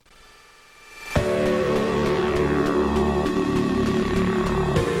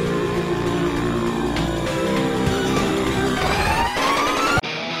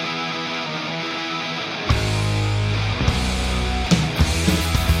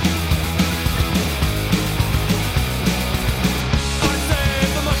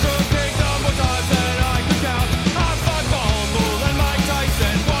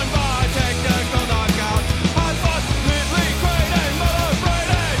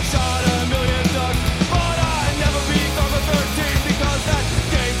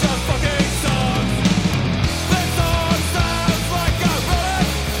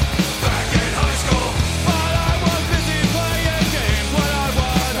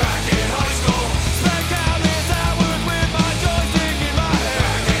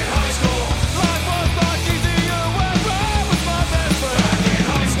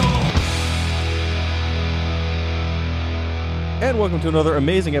to another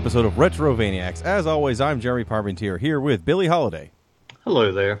amazing episode of Retrovaniacs. As always, I'm Jeremy Parmentier here with Billy Holiday.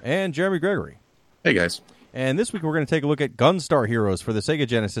 Hello there. And Jeremy Gregory. Hey, guys. And this week we're going to take a look at Gunstar Heroes for the Sega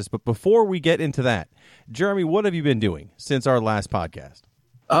Genesis. But before we get into that, Jeremy, what have you been doing since our last podcast?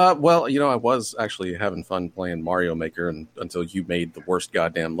 Well, I was actually having fun playing Mario Maker until you made the worst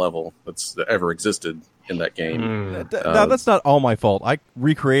goddamn level that's ever existed in that game. Now, that's not all my fault. I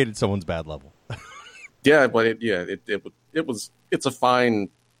recreated someone's bad level. Yeah, but it's a fine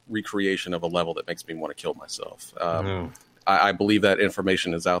recreation of a level that makes me want to kill myself. I believe that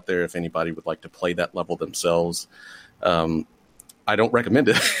information is out there if anybody would like to play that level themselves. I don't recommend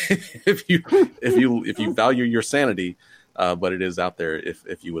it if you value your sanity, but it is out there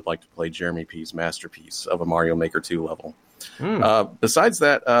if you would like to play Jeremy P's masterpiece of a Mario Maker 2 level. Besides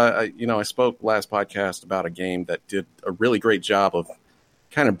that, I spoke last podcast about a game that did a really great job of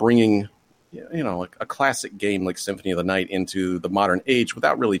kind of bringing a classic game like Symphony of the Night into the modern age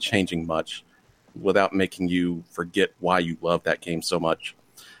without really changing much, without making you forget why you love that game so much,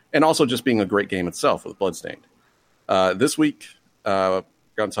 and also just being a great game itself with Bloodstained. This week, we're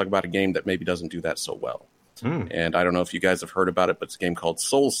going to talk about a game that maybe doesn't do that so well. And I don't know if you guys have heard about it, but it's a game called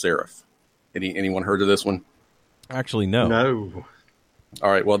Soul Seraph. Anyone heard of this one? Actually, no. No. All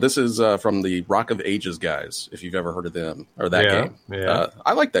right, well, this is from the Rock of Ages guys, if you've ever heard of them, or that game. Yeah.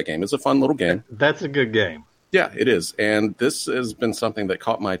 I like that game. It's a fun little game. That's a good game. Yeah, it is. And this has been something that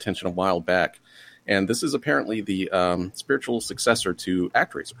caught my attention a while back. And this is apparently the spiritual successor to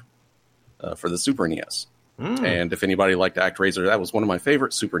ActRaiser for the Super NES. And if anybody liked ActRaiser, that was one of my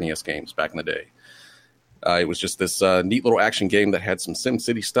favorite Super NES games back in the day. It was just this neat little action game that had some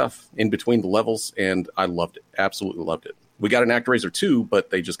SimCity stuff in between the levels, and I loved it. Absolutely loved it. We got an ActRaiser 2, but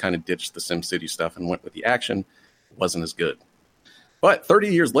they just kind of ditched the SimCity stuff and went with the action. It wasn't as good. But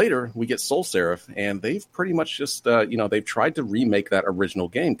 30 years later, we get Soul Seraph, and they've pretty much just, they've tried to remake that original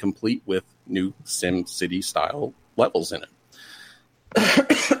game complete with new SimCity-style levels in it.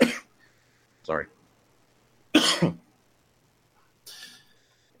 Sorry.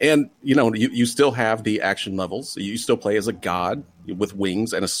 And, you still have the action levels. You still play as a god with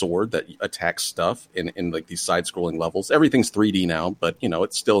wings and a sword that attacks stuff in like these side-scrolling levels. Everything's 3D now, but,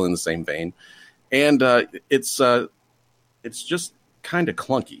 it's still in the same vein. And it's just kind of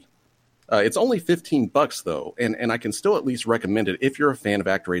clunky. It's only $15, though, and I can still at least recommend it if you're a fan of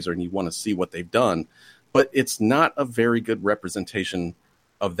ActRaiser and you want to see what they've done. But it's not a very good representation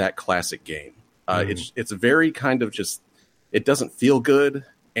of that classic game. It's very kind of just, it doesn't feel good.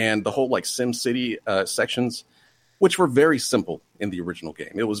 And the whole SimCity sections, which were very simple in the original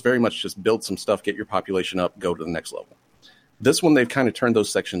game. It was very much just build some stuff, get your population up, go to the next level. This one, they've kind of turned those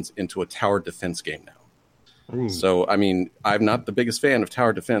sections into a tower defense game now. So, I'm not the biggest fan of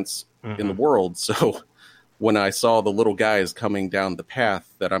tower defense in the world. So when I saw the little guys coming down the path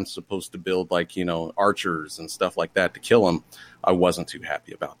that I'm supposed to build, archers and stuff like that to kill them, I wasn't too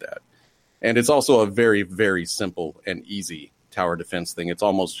happy about that. And it's also a very, very simple and easy tower defense thing. It's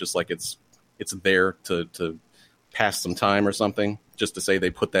almost just like it's there to pass some time or something, just to say they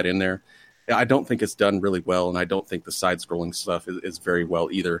put that in there. I don't think it's done really well, and I don't think the side-scrolling stuff is very well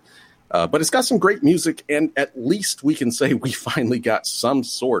either. But it's got some great music, and at least we can say we finally got some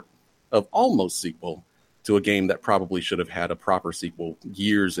sort of almost sequel to a game that probably should have had a proper sequel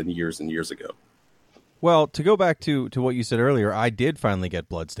years and years and years ago. Well, to go back to what you said earlier, I did finally get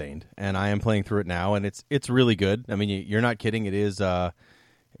Bloodstained, and I am playing through it now, and it's really good. You're not kidding. It is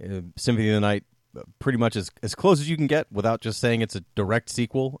Symphony of the Night, pretty much as close as you can get without just saying it's a direct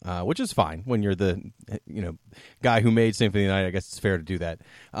sequel, which is fine when you're the guy who made Symphony of the Night. I guess it's fair to do that.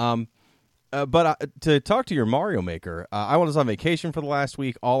 But to talk to your Mario Maker, I was on vacation for the last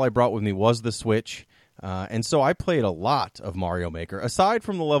week. All I brought with me was the Switch. And so I played a lot of Mario Maker, aside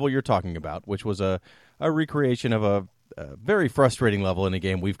from the level you're talking about, which was a recreation of a very frustrating level in a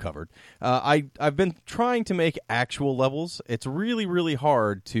game we've covered. I've been trying to make actual levels. It's really, really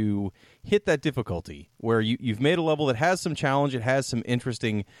hard to hit that difficulty where you've made a level that has some challenge, it has some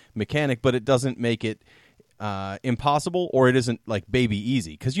interesting mechanic, but it doesn't make it impossible, or it isn't like baby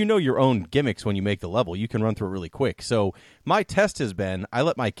easy, because your own gimmicks when you make the level. You can run through it really quick. So my test has been, I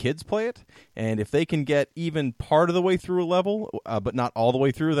let my kids play it, and if they can get even part of the way through a level, but not all the way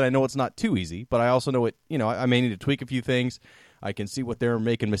through, then I know it's not too easy. But I also know I may need to tweak a few things. I can see what they're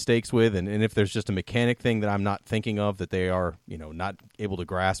making mistakes with, and if there's just a mechanic thing that I'm not thinking of that they are not able to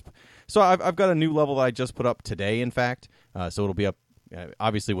grasp. So I've got a new level that I just put up today, in fact. So it'll be up.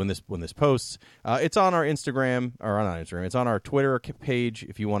 Obviously, when this posts, it's on our Instagram, or not Instagram. It's on our Twitter page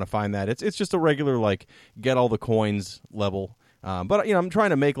if you want to find that. It's just a regular get all the coins level. But I'm trying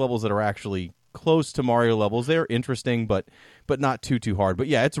to make levels that are actually close to Mario levels. They're interesting, but but not too hard. But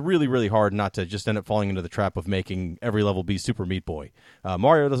yeah, it's really, really hard not to just end up falling into the trap of making every level be Super Meat Boy.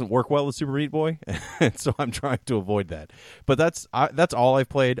 Mario doesn't work well with Super Meat Boy, and so I'm trying to avoid that. But that's all I've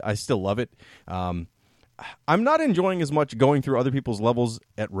played. I still love it. I'm not enjoying as much going through other people's levels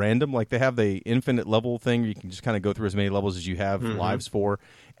at random. Like, they have the infinite level thing. You can just kind of go through as many levels as you have lives for.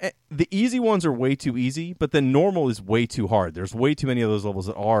 The easy ones are way too easy, but then normal is way too hard. There's way too many of those levels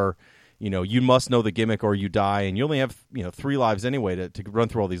that are, you must know the gimmick or you die, and you only have 3 lives anyway to run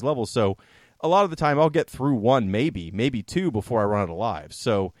through all these levels. So a lot of the time I'll get through 1, maybe 2 before I run out of lives.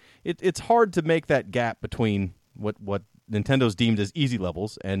 So it's hard to make that gap between what Nintendo's deemed as easy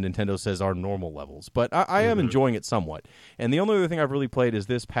levels and Nintendo says are normal levels. But I am enjoying it somewhat. And the only other thing I've really played is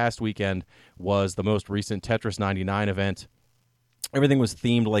this past weekend was the most recent Tetris 99 event. Everything was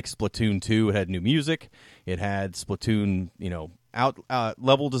themed like Splatoon 2. It had new music. It had Splatoon,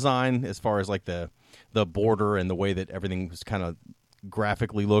 level design as far as like the border and the way that everything was kind of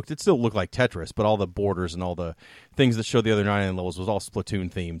graphically looked. It still looked like Tetris, but all the borders and all the things that showed the other 99 levels was all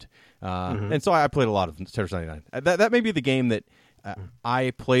Splatoon themed. And so I played a lot of Tetris 99. That may be the game that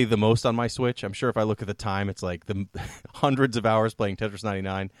I play the most on my Switch. I'm sure if I look at the time, it's like the hundreds of hours playing Tetris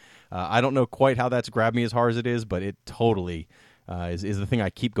 99. I don't know quite how that's grabbed me as hard as it is, but it totally is the thing I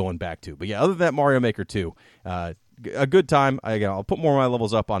keep going back to. But yeah, other than that, Mario Maker 2, a good time. I'll put more of my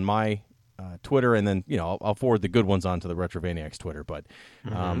levels up on my Twitter, and then I'll forward the good ones onto the Retrovaniacs Twitter. But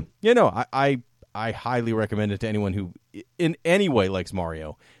I highly recommend it to anyone who in any way likes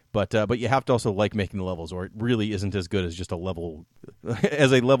Mario. But you have to also like making the levels, or it really isn't as good as just a level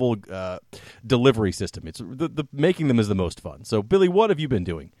delivery system. It's the making them is the most fun. So Billy, what have you been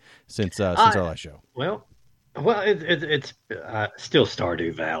doing since our last show? Well, it's still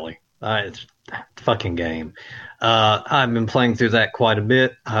Stardew Valley. It's a fucking game. I've been playing through that quite a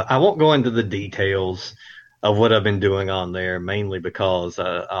bit. I won't go into the details of what I've been doing on there, mainly because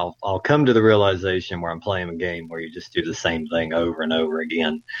I'll come to the realization where I'm playing a game where you just do the same thing over and over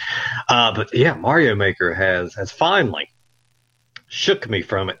again. But yeah, Mario Maker has finally shook me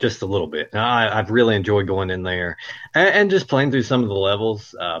from it just a little bit. I've really enjoyed going in there and just playing through some of the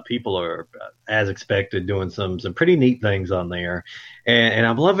levels. People are, as expected, doing some pretty neat things on there, and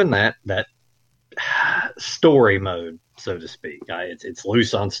I'm loving that story mode, so to speak. It's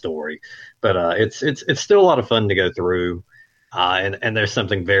loose on story, but it's still a lot of fun to go through, and there's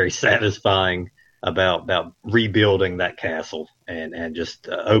something very satisfying about rebuilding that castle and just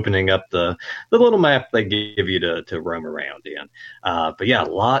opening up the little map they give you to roam around in. But yeah, a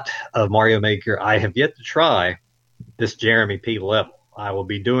lot of Mario Maker. I have yet to try this Jeremy P level. I will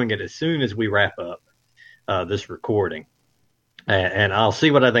be doing it as soon as we wrap up this recording, and I'll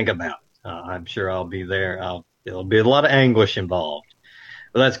see what I think about it. I'm sure I'll be there. There'll be a lot of anguish involved,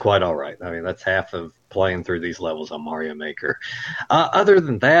 but that's quite all right. I mean, that's half of playing through these levels on Mario Maker. Other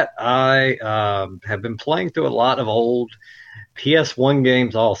than that, I have been playing through a lot of old PS1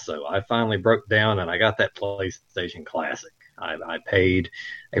 games also. I finally broke down and I got that PlayStation Classic. I paid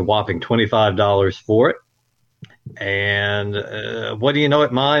a whopping $25 for it. And what do you know,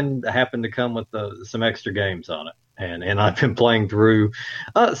 it mine happened to come with some extra games on it. And I've been playing through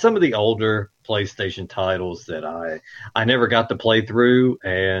some of the older PlayStation titles that I never got to play through.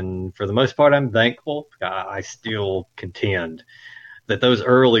 And for the most part, I'm thankful. I still contend that those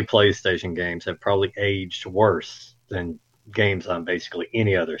early PlayStation games have probably aged worse than games on basically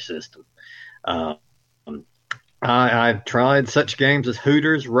any other system. I've tried such games as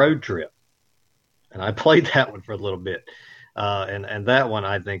Hooters Road Trip, and I played that one for a little bit. And that one,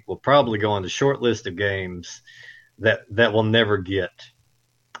 I think, will probably go on the short list of games that will never get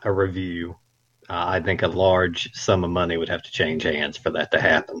a review. I think a large sum of money would have to change hands for that to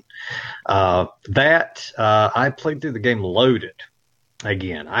happen. I played through the game Loaded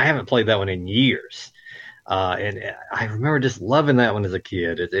again. I haven't played that one in years. And I remember just loving that one as a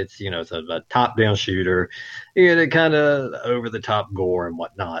kid. It's a top-down shooter, kind of over-the-top gore and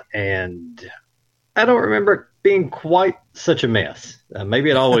whatnot. And I don't remember it being quite such a mess. Maybe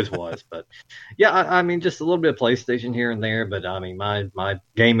it always was, but yeah, I mean, just a little bit of PlayStation here and there. But I mean, my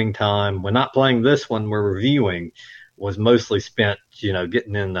gaming time when not playing this one we're reviewing was mostly spent,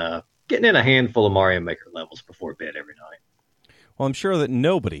 getting in a handful of Mario Maker levels before bed every night. Well, I'm sure that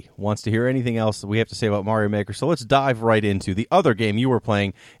nobody wants to hear anything else that we have to say about Mario Maker, so let's dive right into the other game you were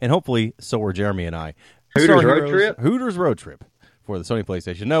playing, and hopefully so were Jeremy and I. Hooters Road Trip? Hooters Road Trip for the Sony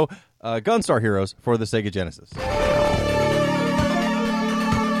PlayStation. No, Gunstar Heroes for the Sega Genesis.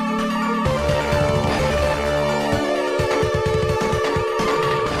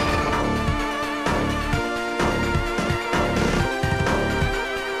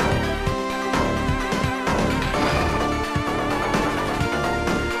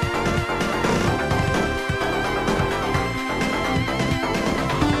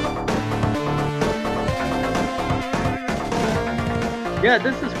 Yeah,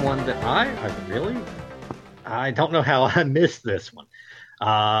 this is one that I don't know how I missed this one.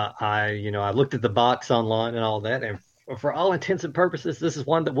 I looked at the box online and all that, and for all intents and purposes, this is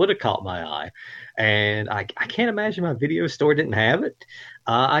one that would have caught my eye. And I can't imagine my video store didn't have it.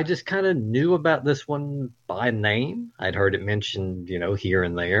 I just kind of knew about this one by name. I'd heard it mentioned, here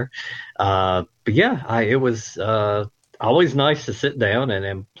and there. But yeah, it was always nice to sit down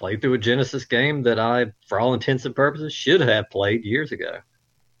and play through a Genesis game that I, for all intents and purposes, should have played years ago.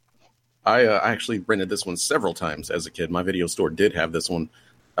 I actually rented this one several times as a kid. My video store did have this one.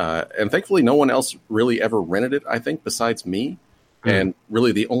 And thankfully, no one else really ever rented it, I think, besides me. And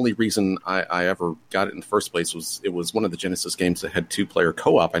really, the only reason I ever got it in the first place was it was one of the Genesis games that had 2-player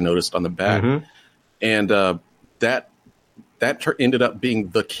co-op, I noticed on the back. And that ended up being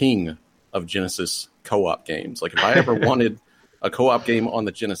the king of Genesis co-op games. Like, if I ever wanted a co-op game on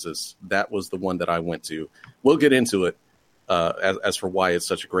the Genesis, that was the one that I went to. We'll get into it as for why it's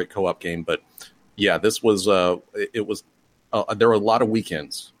such a great co-op game. But, yeah, this was there were a lot of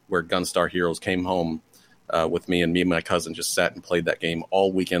weekends where Gunstar Heroes came home with me and my cousin just sat and played that game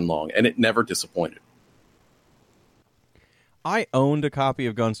all weekend long, and it never disappointed. I owned a copy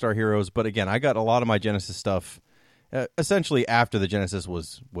of Gunstar Heroes, but again, I got a lot of my Genesis stuff essentially after the Genesis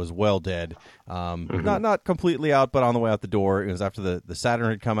was well dead. Not completely out, but on the way out the door. It was after the Saturn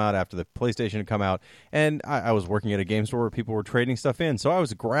had come out, after the PlayStation had come out, and I was working at a game store where people were trading stuff in, so I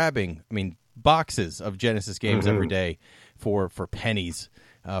was grabbing, boxes of Genesis games every day for pennies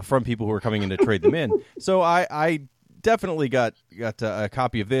from people who were coming in to trade them in. So I definitely got a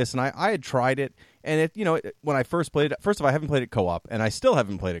copy of this, and I had tried it, and when I first played it, first of all, I haven't played it co-op, and I still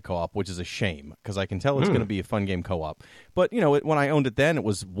haven't played it co-op, which is a shame because I can tell it's going to be a fun game co-op. But when I owned it then, it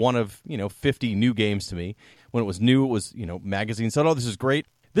was one of 50 new games to me. When it was new, it was magazines said, "Oh, this is great."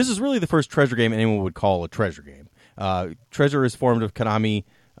 This is really the first Treasure game anyone would call a Treasure game. Treasure is formed of Konami.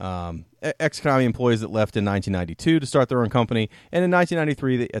 Ex-Konami employees that left in 1992 to start their own company, and in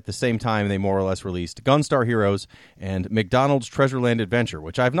 1993, at the same time, they more or less released Gunstar Heroes and McDonald's Treasureland Adventure,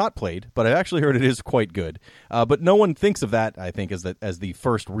 which I've not played, but I've actually heard it is quite good. But no one thinks of that, I think, as the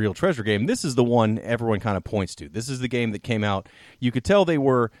first real Treasure game. This is the one everyone kind of points to. This is the game that came out. You could tell they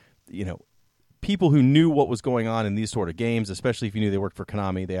were, people who knew what was going on in these sort of games, especially if you knew they worked for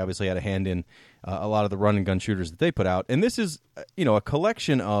Konami. They obviously had a hand in a lot of the run-and-gun shooters that they put out. And this is, a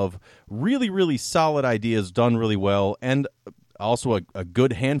collection of really, really solid ideas done really well, and also a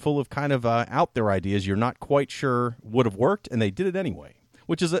good handful of kind of out-there ideas you're not quite sure would have worked, and they did it anyway,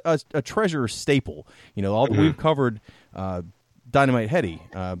 which is a Treasure staple. We've covered Dynamite Heady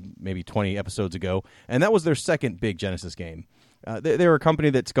maybe 20 episodes ago, and that was their second big Genesis game. They're a company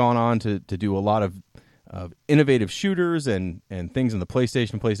that's gone on to do a lot of innovative shooters and things in the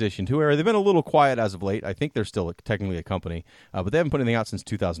PlayStation 2 era. They've been a little quiet as of late. I think they're still technically a company, but they haven't put anything out since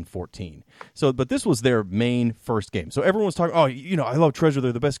 2014. But this was their main first game. So everyone was talking, I love Treasure.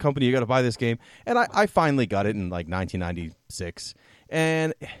 They're the best company. You got to buy this game. And I finally got it in like 1996.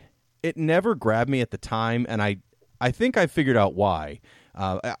 And it never grabbed me at the time, and I think I figured out why.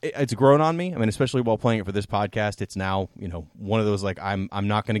 It's grown on me. Especially while playing it for this podcast, it's now one of those like I'm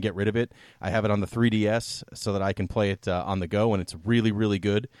not going to get rid of it. I have it on the 3DS so that I can play it on the go, and it's really, really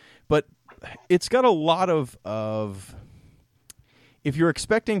good. But it's got a lot of if you're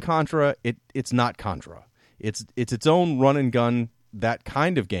expecting Contra, it's not Contra. It's its own run and gun, that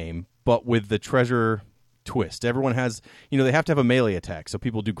kind of game, but with the Treasure twist. Everyone has they have to have a melee attack, so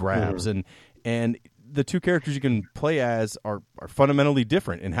people do grabs and the two characters you can play as are fundamentally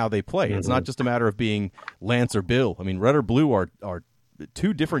different in how they play. It's not just a matter of being Lance or Bill. Red or Blue are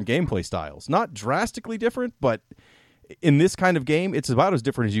two different gameplay styles. Not drastically different, but in this kind of game, it's about as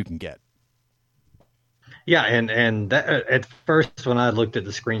different as you can get. Yeah, and that, at first when I looked at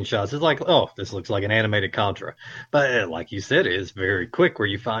the screenshots, it's like, oh, this looks like an animated Contra. But like you said, it is very quick where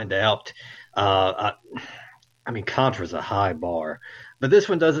you find out. Contra's a high bar, but this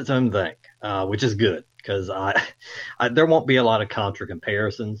one does its own thing, which is good because there won't be a lot of Contra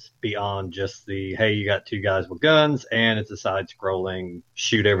comparisons beyond just the, hey, you got two guys with guns and it's a side-scrolling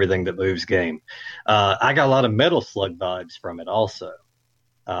shoot everything that moves game. I got a lot of Metal Slug vibes from it also.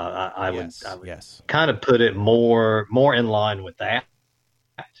 I would kind of put it more in line with that.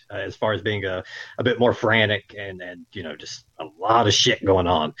 As far as being a bit more frantic and just a lot of shit going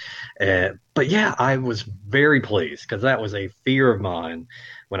on. But yeah, I was very pleased because that was a fear of mine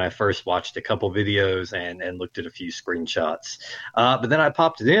when I first watched a couple videos and looked at a few screenshots. But then I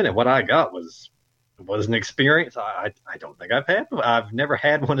popped it in, and what I got was an experience I don't think I've never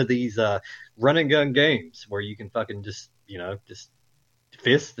had one of these run and gun games where you can fucking just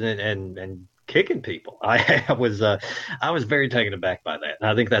fist and kicking people. I was very taken aback by that. And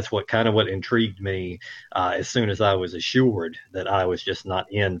I think that's what intrigued me as soon as I was assured that I was just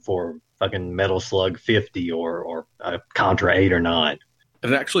not in for fucking Metal Slug 50 or Contra 8 or 9.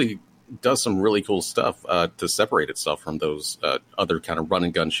 And it actually does some really cool stuff to separate itself from those other kind of run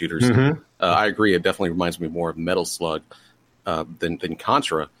and gun shooters. Mm-hmm. I agree. It definitely reminds me more of Metal Slug than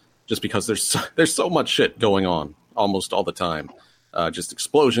Contra, just because there's so much shit going on almost all the time. Just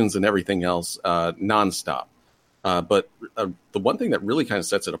explosions and everything else nonstop. But the one thing that really kind of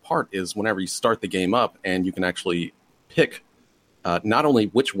sets it apart is whenever you start the game up and you can actually pick not only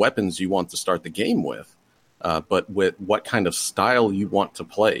which weapons you want to start the game with, but with what kind of style you want to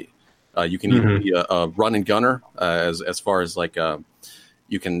play. You can either be a run and gunner, as far as like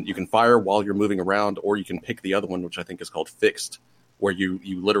you can fire while you're moving around, or you can pick the other one, which I think is called fixed, where you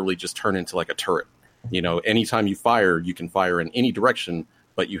literally just turn into like a turret. You know, anytime you fire, you can fire in any direction,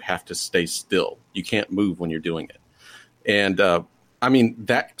 but you have to stay still. You can't move when you're doing it. And I mean,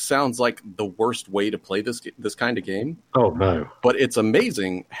 that sounds like the worst way to play this kind of game. Oh no! But it's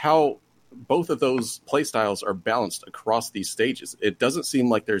amazing how both of those play styles are balanced across these stages. It doesn't seem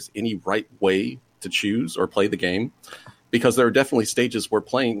like there's any right way to choose or play the game, because there are definitely stages where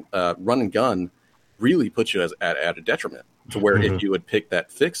playing run and gun really puts you at a detriment, to where if you had picked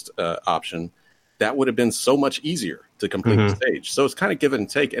that fixed option, that would have been so much easier to complete the stage. So it's kind of give and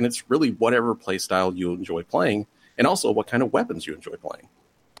take, and it's really whatever play style you enjoy playing, and also what kind of weapons you enjoy playing.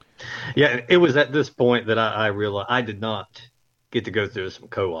 Yeah, it was at this point that I realized I did not get to go through some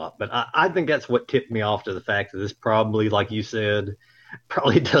co-op, but I think that's what tipped me off to the fact that this probably, like you said,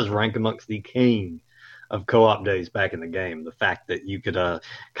 probably does rank amongst the king of co-op days back in the game. The fact that you could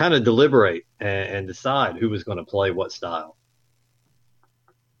kind of deliberate and decide who was going to play what style.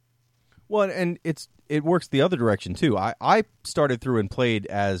 Well, and it works the other direction too. I started through and played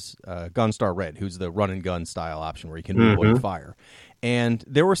as Gunstar Red, who's the run and gun style option where you can move and fire. And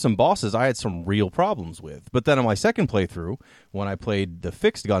there were some bosses I had some real problems with. But then on my second playthrough, when I played the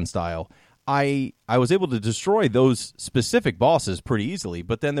fixed gun style, I was able to destroy those specific bosses pretty easily.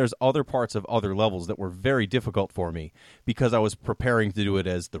 But then there's other parts of other levels that were very difficult for me because I was preparing to do it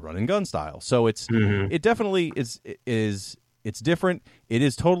as the run and gun style. So it definitely is. It's different. It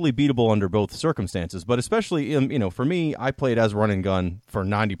is totally beatable under both circumstances, but especially, for me, I played as run and gun for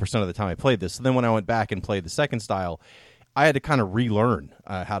 90% of the time I played this. So then when I went back and played the second style, I had to kind of relearn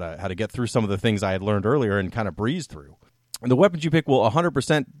how to get through some of the things I had learned earlier and kind of breeze through. And the weapons you pick will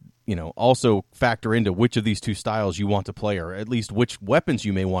 100%, also factor into which of these two styles you want to play, or at least which weapons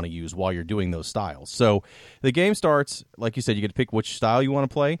you may want to use while you're doing those styles. So the game starts, like you said, you get to pick which style you want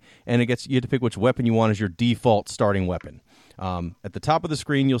to play, and you get to pick which weapon you want as your default starting weapon. At the top of the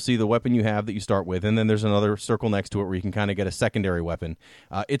screen, you'll see the weapon you have that you start with, and then there's another circle next to it where you can kind of get a secondary weapon.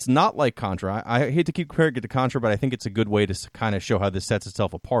 It's not like Contra. I hate to keep comparing it to Contra, but I think it's a good way to kind of show how this sets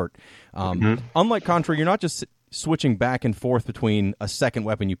itself apart. Unlike Contra, you're not just switching back and forth between a second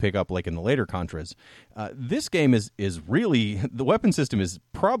weapon you pick up like in the later Contras. This game is really, the weapon system is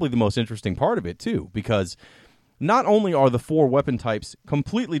probably the most interesting part of it, too, because not only are the four weapon types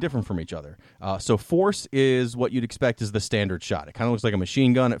completely different from each other. So Force is what you'd expect is the standard shot. It kind of looks like a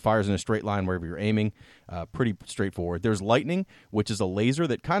machine gun. It fires in a straight line wherever you're aiming. Pretty straightforward. There's Lightning, which is a laser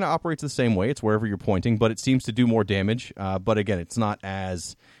that kind of operates the same way. It's wherever you're pointing, but it seems to do more damage. But again, it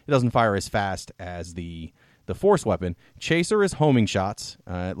doesn't fire as fast as the Force weapon. Chaser is homing shots.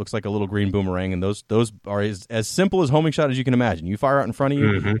 It looks like a little green boomerang, and those are as simple as homing shot as you can imagine. You fire out in front of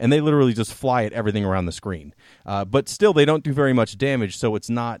you, and they literally just fly at everything around the screen. But still, they don't do very much damage, so it's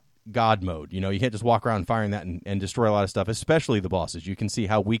not God mode. You can't just walk around firing that and destroy a lot of stuff, especially the bosses. You can see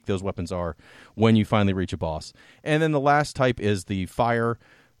how weak those weapons are when you finally reach a boss. And then the last type is the fire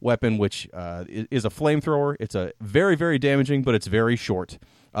weapon, which is a flamethrower. It's a very, very damaging, but it's very short.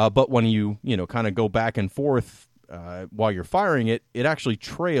 But when you kind of go back and forth while you're firing it, it actually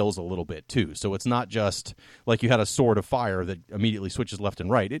trails a little bit too. So it's not just like you had a sword of fire that immediately switches left and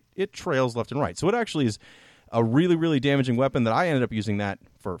right. It trails left and right. So it actually is a really, really damaging weapon that I ended up using that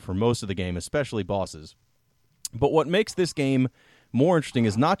for most of the game, especially bosses. But what makes this game more interesting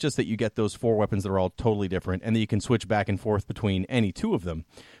is not just that you get those four weapons that are all totally different and that you can switch back and forth between any two of them,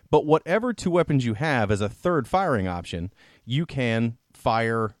 but whatever two weapons you have as a third firing option, you can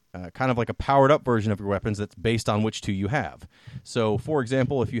fire kind of like a powered-up version of your weapons that's based on which two you have. So, for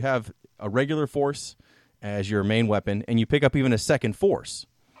example, if you have a regular Force as your main weapon and you pick up even a second Force,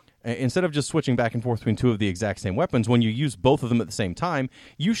 instead of just switching back and forth between two of the exact same weapons, when you use both of them at the same time,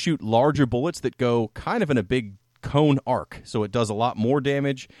 you shoot larger bullets that go kind of in a big cone arc, so it does a lot more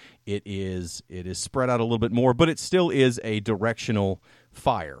damage. It is spread out a little bit more, but it still is a directional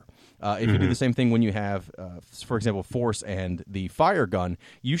fire. If you do the same thing when you have, for example, Force and the fire gun,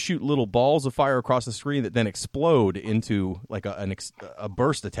 you shoot little balls of fire across the screen that then explode into like a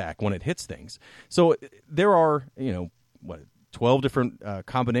burst attack when it hits things. So there are, 12 different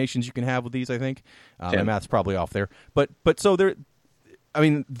combinations you can have with these, I think. My math's probably off there. But so there, I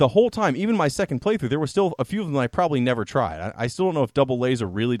mean, the whole time, even my second playthrough, there were still a few of them that I probably never tried. I still don't know if double laser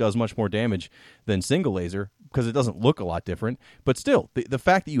really does much more damage than single laser because it doesn't look a lot different. But still, the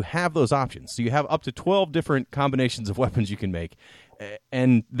fact that you have those options, so you have up to 12 different combinations of weapons you can make,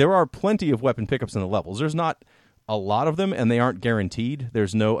 and there are plenty of weapon pickups in the levels. There's not a lot of them, and they aren't guaranteed.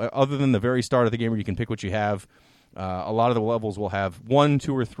 There's no, other than the very start of the game where you can pick what you have. A lot of the levels will have 1,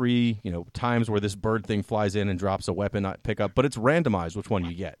 2, or 3, times where this bird thing flies in and drops a weapon pickup, but it's randomized which one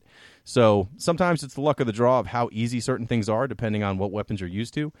you get. So sometimes it's the luck of the draw of how easy certain things are, depending on what weapons you're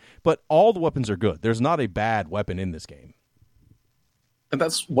used to. But all the weapons are good. There's not a bad weapon in this game. And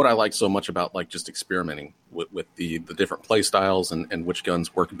that's what I like so much about like just experimenting with the different play styles and which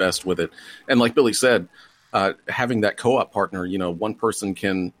guns work best with it. And like Billy said, having that co-op partner, one person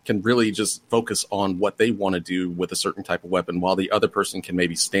can really just focus on what they want to do with a certain type of weapon, while the other person can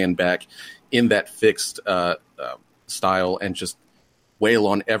maybe stand back in that fixed style and just wail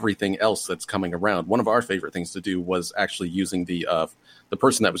on everything else that's coming around. One of our favorite things to do was actually using the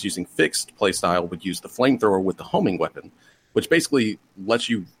person that was using fixed play style would use the flamethrower with the homing weapon, which basically lets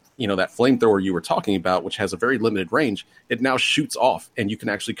you, that flamethrower you were talking about, which has a very limited range, it now shoots off and you can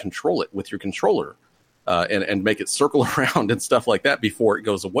actually control it with your controller. And make it circle around and stuff like that before it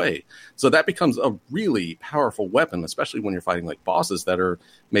goes away. So that becomes a really powerful weapon, especially when you're fighting like bosses that are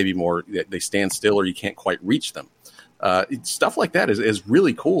maybe more, they stand still or you can't quite reach them. Stuff like that is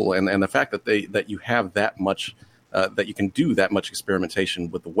really cool. And the fact that you have that much, that you can do that much experimentation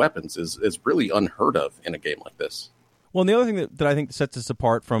with the weapons is really unheard of in a game like this. Well, and the other thing that I think sets us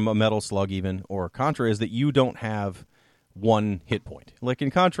apart from a Metal Slug even or Contra is that you don't have one hit point. Like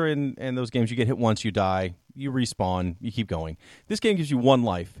in Contra and those games, you get hit once, you die, you respawn, you keep going. This game gives you one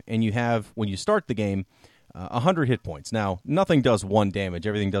life, and you have, when you start the game, 100 hit points. Now, nothing does 1 damage.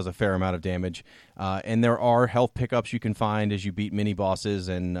 Everything does a fair amount of damage. And there are health pickups you can find as you beat mini-bosses,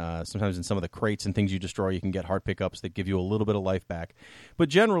 and sometimes in some of the crates and things you destroy, you can get heart pickups that give you a little bit of life back. But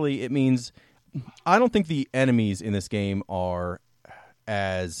generally, it means I don't think the enemies in this game are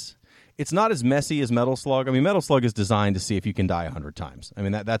as... It's not as messy as Metal Slug. I mean, Metal Slug is designed to see if you can die 100 times. I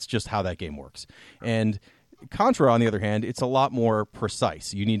mean, that's just how that game works. And Contra, on the other hand, it's a lot more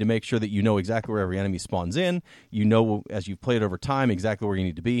precise. You need to make sure that you know exactly where every enemy spawns in. You know, as you've played over time, exactly where you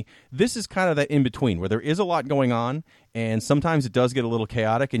need to be. This is kind of that in-between, where there is a lot going on, and sometimes it does get a little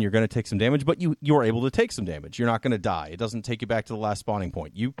chaotic, and you're going to take some damage, but you're able to take some damage. You're not going to die. It doesn't take you back to the last spawning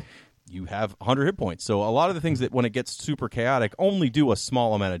point. You have 100 hit points. So a lot of the things that when it gets super chaotic only do a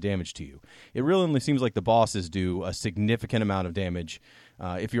small amount of damage to you. It really only seems like the bosses do a significant amount of damage.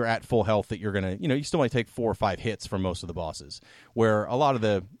 If you're at full health, that you're going to, you still might take 4 or 5 hits from most of the bosses. Where a lot of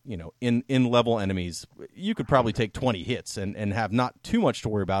the, in-level enemies, you could probably take 20 hits and have not too much to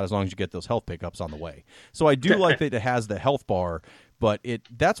worry about as long as you get those health pickups on the way. So I do like that it has the health bar, but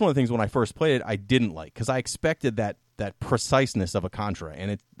that's one of the things when I first played it I didn't like, because I expected that preciseness of a Contra,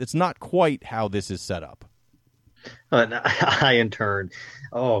 and it's not quite how this is set up. I, in turn,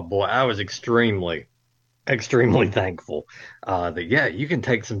 oh boy, I was extremely thankful that you can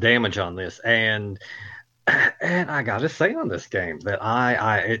take some damage on this, and I gotta say on this game that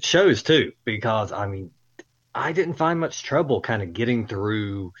it shows too, because I mean I didn't find much trouble kind of getting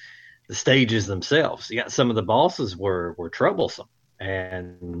through the stages themselves. Some of the bosses were troublesome.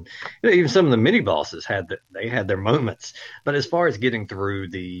 And even some of the mini bosses had their moments, but as far as getting through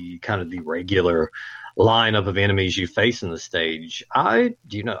the kind of the regular lineup of enemies you face in the stage, I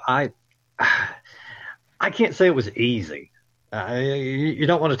can't say it was easy. You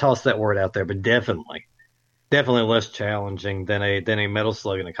don't want to toss that word out there, but definitely less challenging than a Metal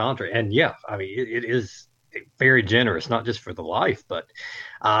Slug and a Contra. And yeah, I mean it is very generous, not just for the life, but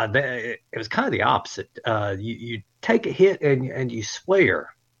it was kind of the opposite. You take a hit and you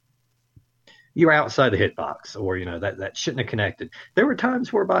swear you're outside the hitbox, or that shouldn't have connected. There were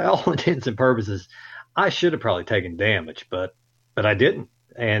times where, by all intents and purposes, I should have probably taken damage, but I didn't.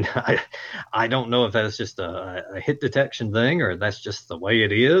 And I don't know if that's just a hit detection thing, or that's just the way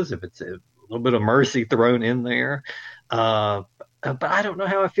it is. If it's a little bit of mercy thrown in there, but I don't know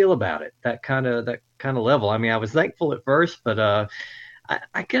how I feel about it. That kind of level. I mean, I was thankful at first, but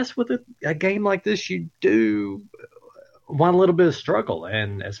I guess with a game like this, you do want a little bit of struggle.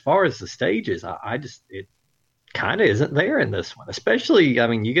 And as far as the stages, it kind of isn't there in this one. Especially, I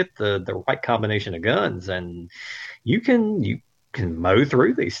mean, you get the right combination of guns, and you can mow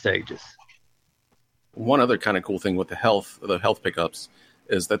through these stages. One other kind of cool thing with the health pickups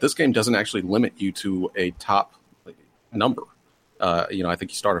is that this game doesn't actually limit you to a top number. I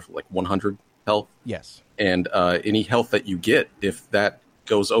think you start off like 100 health. Yes. And any health that you get, if that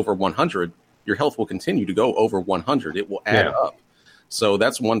goes over 100, your health will continue to go over 100. It will add up. So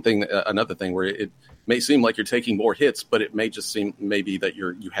that's one thing. Another thing where it may seem like you're taking more hits, but it may just seem maybe that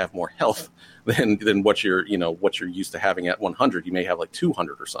you have more health than what you're used to having at 100. You may have like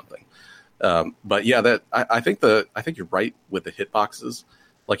 200 or something. But yeah, I think you're right with the hitboxes.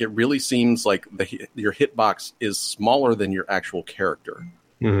 Like it really seems like your hitbox is smaller than your actual character.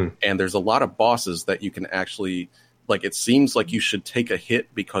 Mm-hmm. And there's a lot of bosses that you can actually, like, it seems like you should take a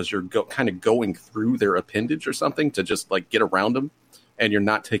hit because you're kind of going through their appendage or something to just like get around them, and you're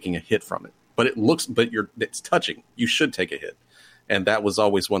not taking a hit from it. But it's touching. You should take a hit. And that was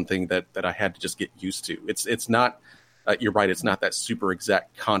always one thing that I had to just get used to. It's not, you're right, it's not that super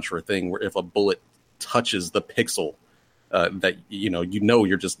exact Contra thing where if a bullet touches the pixel, that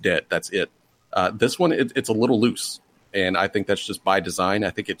you're just dead. That's it. This one, it's a little loose. And I think that's just by design. I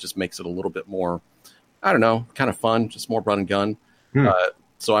think it just makes it a little bit more, I don't know, kind of fun, just more run and gun.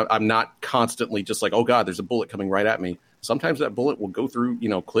 So I'm not constantly just like, oh, God, there's a bullet coming right at me. Sometimes that bullet will go through,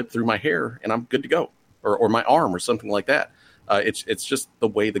 clip through my hair, and I'm good to go, or my arm or something like that. It's just the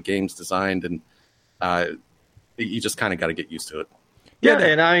way the game's designed, and you just kind of got to get used to it. Yeah,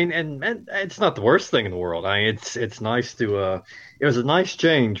 and it's not the worst thing in the world. It's nice to. It was a nice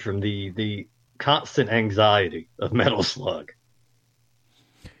change from the constant anxiety of Metal Slug.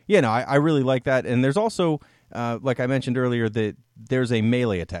 Yeah, no, I really like that. And there's also, like I mentioned earlier, that there's a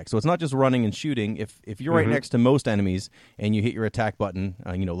melee attack. So it's not just running and shooting. If you're right next to most enemies and you hit your attack button,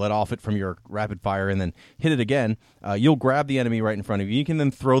 let off it from your rapid fire and then hit it again, you'll grab the enemy right in front of you. You can then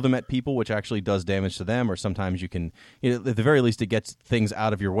throw them at people, which actually does damage to them, or sometimes you can, at the very least, it gets things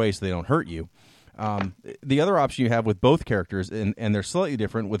out of your way so they don't hurt you. The other option you have with both characters, and they're slightly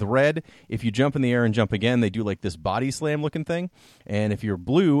different. With Red, if you jump in the air and jump again, they do like this body slam looking thing. And if you're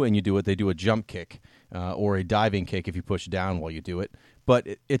Blue and you do it, they do a jump kick or a diving kick if you push down while you do it. But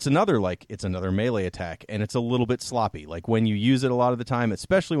it's another melee attack, and it's a little bit sloppy. Like when you use it a lot of the time,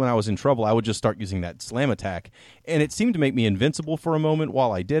 especially when I was in trouble, I would just start using that slam attack, and it seemed to make me invincible for a moment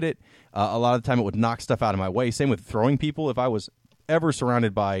while I did it. A lot of the time it would knock stuff out of my way. Same with throwing people. If I was ever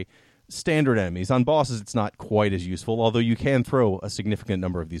surrounded by standard enemies. On bosses, it's not quite as useful, although you can throw a significant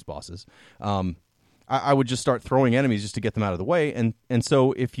number of these bosses. I would just start throwing enemies just to get them out of the way, and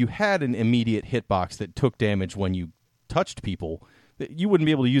so if you had an immediate hitbox that took damage when you touched people, you wouldn't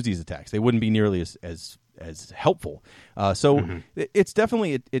be able to use these attacks. They wouldn't be nearly as helpful. It's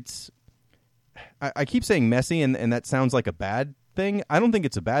definitely I keep saying messy, and that sounds like a bad thing. I don't think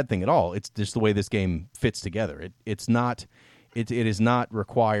it's a bad thing at all. It's just the way this game fits together. It is not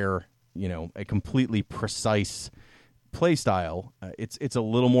require a completely precise play style. It's a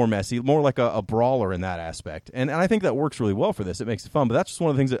little more messy, more like a brawler in that aspect, and I think that works really well for this. It makes it fun, but that's just one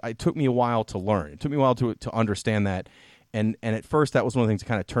of the things that it took me a while to learn. It took me a while to understand that, and at first that was one of the things that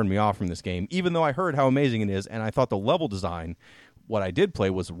kind of turned me off from this game, even though I heard how amazing it is, and I thought the level design, what I did play,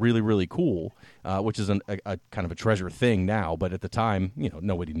 was really, really cool, which is a kind of a treasure thing now, but at the time,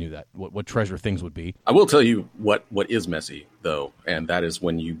 nobody knew that, what treasure things would be. I will tell you what is messy, though, and that is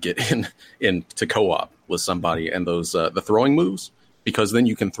when you get into co-op with somebody and those the throwing moves, because then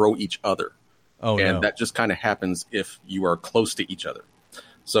you can throw each other. That just kind of happens if you are close to each other.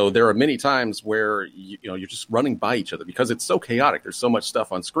 So there are many times where you're just running by each other because it's so chaotic. There's so much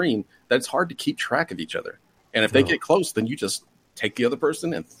stuff on screen that it's hard to keep track of each other. And if they get close, then you just take the other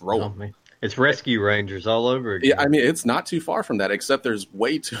person and throw them. It's Rescue Rangers all over again. Yeah, I mean, it's not too far from that, except there's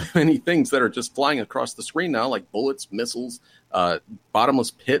way too many things that are just flying across the screen now, like bullets, missiles,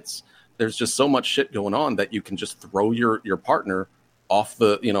 bottomless pits. There's just so much shit going on that you can just throw your partner off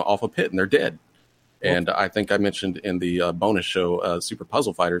a pit and they're dead. And I think I mentioned in the bonus show, Super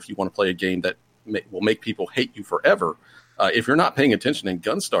Puzzle Fighter, if you want to play a game that will make people hate you forever, if you're not paying attention in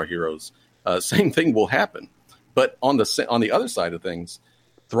Gunstar Heroes, same thing will happen. But on the other side of things,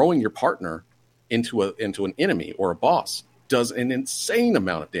 throwing your partner into an enemy or a boss does an insane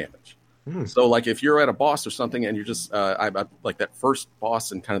amount of damage. So, like, if you're at a boss or something and you're just I like that first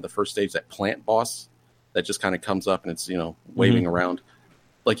boss in kind of the first stage, that plant boss that just kind of comes up and it's waving around.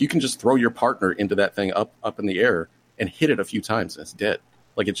 Like, you can just throw your partner into that thing up in the air and hit it a few times and it's dead.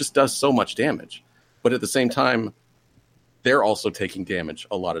 Like, it just does so much damage. But at the same time, they're also taking damage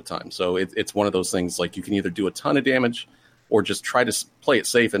a lot of times. So it's one of those things, like, you can either do a ton of damage or just try to play it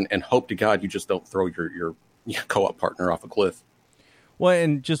safe and hope to God you just don't throw your co-op partner off a cliff. Well,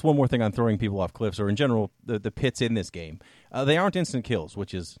 and just one more thing on throwing people off cliffs, or in general, the pits in this game. They aren't instant kills,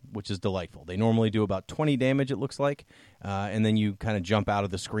 which is delightful. They normally do about 20 damage, it looks like, and then you kind of jump out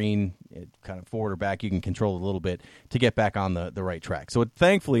of the screen, kind of forward or back. You can control it a little bit to get back on the right track. So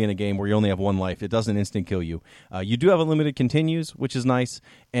thankfully, in a game where you only have one life, it doesn't instant kill you. You do have a limited continues, which is nice,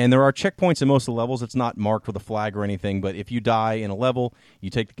 and there are checkpoints in most of the levels. It's not marked with a flag or anything, but if you die in a level, you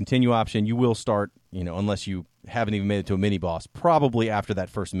take the continue option, you will start, unless you haven't even made it to a mini-boss, probably after that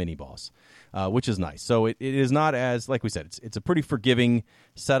first mini-boss. Which is nice. So it is not as, like we said, it's a pretty forgiving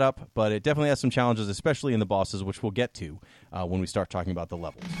setup, but it definitely has some challenges, especially in the bosses, which we'll get to when we start talking about the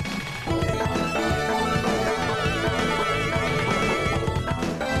levels.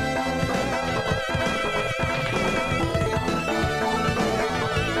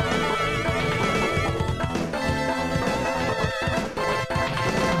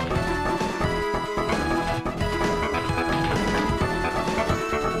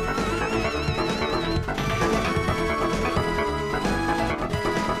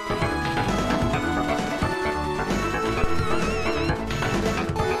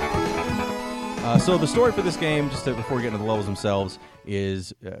 So the story for this game, before we get into the levels themselves,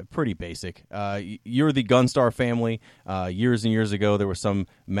 is pretty basic. You're the Gunstar family. Years and years ago, there was some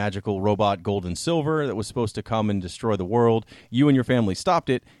magical robot, Gold and Silver, that was supposed to come and destroy the world. You and your family stopped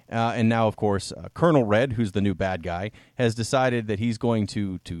it, and now, of course, Colonel Red, who's the new bad guy, has decided that he's going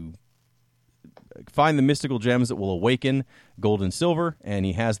to find the mystical gems that will awaken Gold and Silver, and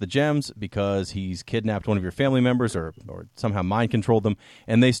he has the gems because he's kidnapped one of your family members or somehow mind controlled them,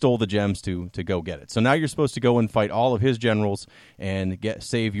 and they stole the gems to go get it. So now you're supposed to go and fight all of his generals and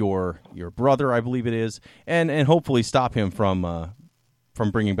save your brother, I believe it is, and hopefully stop him from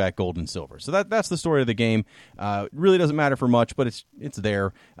bringing back Gold and Silver. So that's the story of the game. It really doesn't matter for much, but it's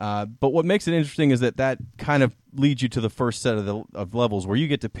there. But what makes it interesting is that kind of leads you to the first set of levels where you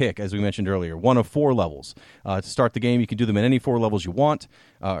get to pick, as we mentioned earlier, one of 4 levels. To start the game, you can do them in any 4 levels you want.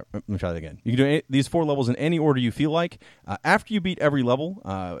 Let me try that again. You can do these 4 levels in any order you feel like. After you beat every level,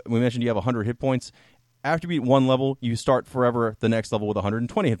 we mentioned you have 100 hit points. After you beat one level, you start forever the next level with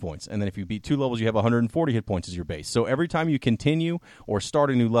 120 hit points. And then if you beat 2 levels, you have 140 hit points as your base. So every time you continue or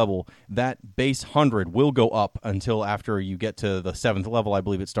start a new level, that base 100 will go up until after you get to the 7th level. I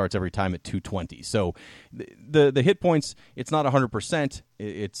believe it starts every time at 220. So the hit points, it's not 100%.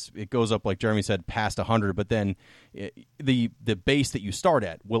 It goes up, like Jeremy said, past 100. But then the base that you start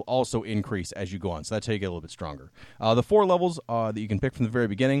at will also increase as you go on. So that's how you get a little bit stronger. The 4 levels that you can pick from the very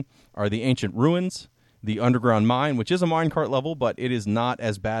beginning are the Ancient Ruins, the Underground Mine, which is a minecart level, but it is not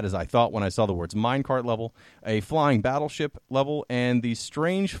as bad as I thought when I saw the words minecart level, a Flying Battleship level, and the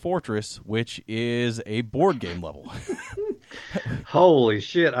Strange Fortress, which is a board game level. Holy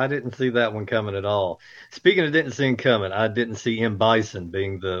shit, I didn't see that one coming at all. Speaking of didn't see him coming, I didn't see M. Bison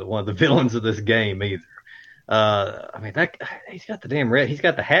being one of the villains of this game either. I mean, he's got the damn red, he's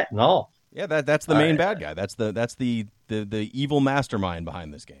got the hat and all. Yeah, that's the main bad guy. That's the evil mastermind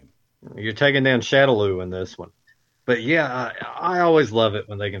behind this game. You're taking down Shadaloo in this one. But yeah, I always love it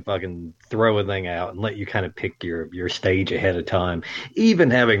when they can fucking throw a thing out and let you kind of pick your stage ahead of time. Even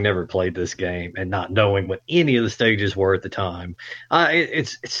having never played this game and not knowing what any of the stages were at the time,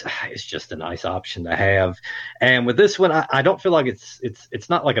 it's just a nice option to have. And with this one, I don't feel like it's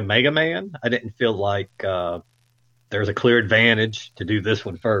not like a Mega Man. I didn't feel like there's a clear advantage to do this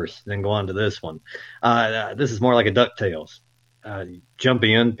one first, then go on to this one. This is more like a DuckTales. Jump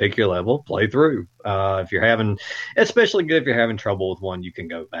in, pick your level, play through. Especially good if you're having trouble with one, you can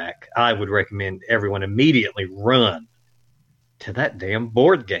go back. I would recommend everyone immediately run to that damn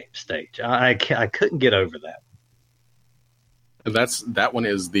board game stage. I couldn't get over that. That one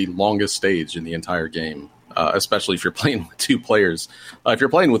is the longest stage in the entire game, especially if you're playing with 2 players. If you're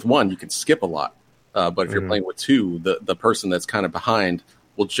playing with one, you can skip a lot. But if you're playing with 2, the person that's kind of behind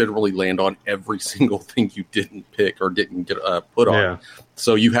will generally land on every single thing you didn't pick or didn't get put on. Yeah.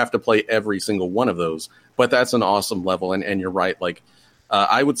 So you have to play every single one of those. But that's an awesome level. And you're right. Like,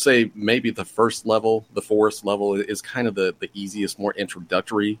 I would say maybe the first level, the forest level, is kind of the easiest, more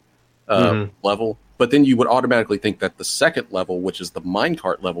introductory level. But then you would automatically think that the second level, which is the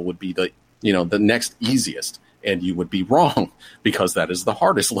minecart level, would be the next easiest. And you would be wrong, because that is the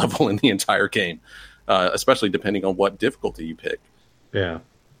hardest level in the entire game, especially depending on what difficulty you pick. Yeah,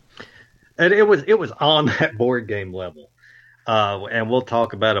 and it was on that board game level, and we'll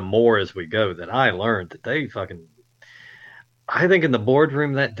talk about it more as we go. That I learned that I think in the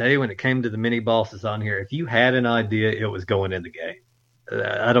boardroom that day when it came to the mini bosses on here, if you had an idea, it was going in the game.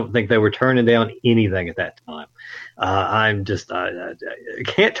 I don't think they were turning down anything at that time. I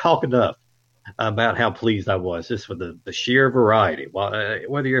can't talk enough about how pleased I was just with the sheer variety.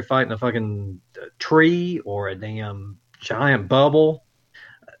 Whether you're fighting a fucking tree or a damn giant bubble,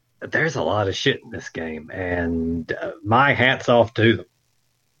 there's a lot of shit in this game, and my hat's off to them.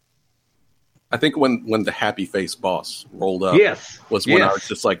 I think when the happy face boss rolled up, was when I was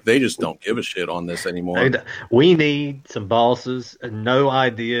just like, they just don't give a shit on this anymore. We need some bosses, and no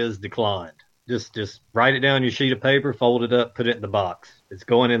ideas declined. Just write it down on your sheet of paper, fold it up, put it in the box. It's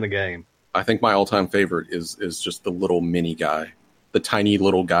going in the game. I think my all-time favorite is just the little mini guy, the tiny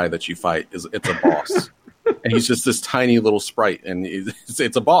little guy that you fight. It's a boss, and he's just this tiny little sprite, and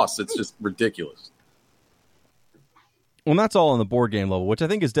it's a boss. It's just ridiculous. Well, and that's all on the board game level, which I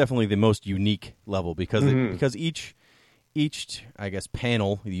think is definitely the most unique level because because each I guess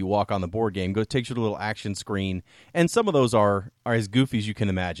panel you walk on the board game takes you to a little action screen, and some of those are as goofy as you can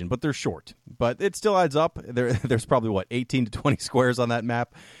imagine, but they're short. But it still adds up. There's probably 18 to 20 squares on that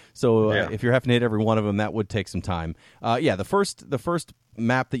map. So if you're having to hit every one of them, that would take some time. The first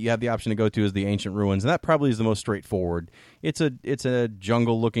map that you have the option to go to is the Ancient Ruins, and that probably is the most straightforward. It's a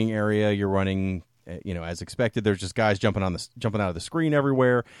jungle looking area. You're running. As expected, there's just guys jumping out of the screen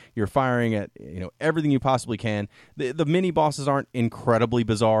everywhere. You're firing at everything you possibly can. The mini bosses aren't incredibly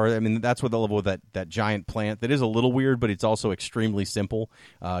bizarre. I mean, that's what the level with that giant plant that is a little weird, but it's also extremely simple.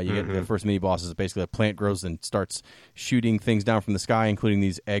 You get the first mini boss is basically a plant grows and starts shooting things down from the sky, including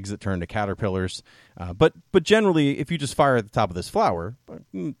these eggs that turn to caterpillars. But generally, if you just fire at the top of this flower,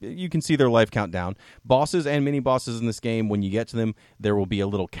 you can see their life count down. Bosses and mini bosses in this game, when you get to them, there will be a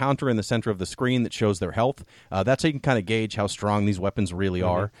little counter in the center of the screen that shows their health. That's how you can kind of gauge how strong these weapons really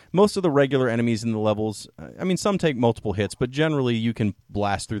are. Most of the regular enemies in the levels, some take multiple hits, but generally you can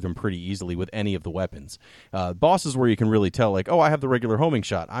blast through them pretty easily with any of the weapons. Bosses where you can really tell, I have the regular homing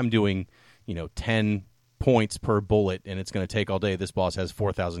shot. I'm doing, 10 points per bullet, and it's going to take all day. This boss has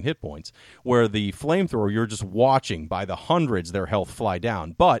 4,000 hit points. Where the flamethrower, you're just watching by the hundreds their health fly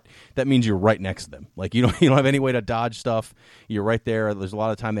down, but that means you're right next to them. You don't have any way to dodge stuff. You're right there. There's a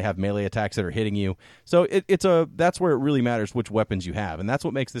lot of time they have melee attacks that are hitting you. So that's where it really matters which weapons you have, and that's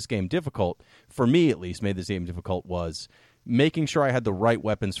what makes this game difficult. For me, at least, made this game difficult was making sure I had the right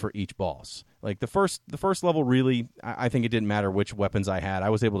weapons for each boss. The first level, really, I think it didn't matter which weapons I had. I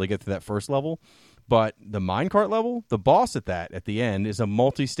was able to get through that first level. But the minecart level, the boss at the end, is a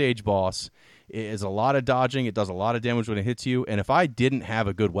multi-stage boss. It is a lot of dodging. It does a lot of damage when it hits you. And if I didn't have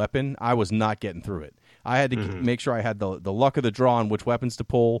a good weapon, I was not getting through it. I had to make sure I had the luck of the draw on which weapons to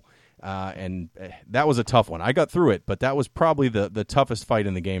pull. And that was a tough one. I got through it, but that was probably the toughest fight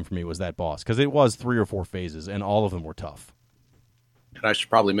in the game for me was that boss. Because it was 3 or 4 phases, and all of them were tough. And I should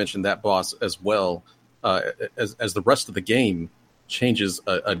probably mention that boss as well, as the rest of the game changes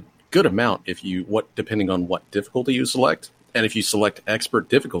a good amount depending on what difficulty you select. And if you select expert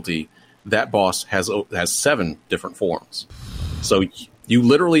difficulty, that boss has 7 different forms. So you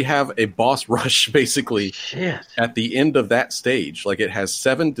literally have a boss rush basically at the end of that stage. It has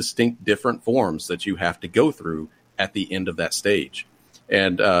 7 distinct different forms that you have to go through at the end of that stage.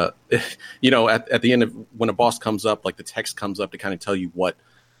 And at the end of when a boss comes up, the text comes up to kind of tell you what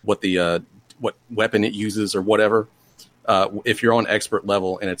weapon it uses or whatever. If you're on expert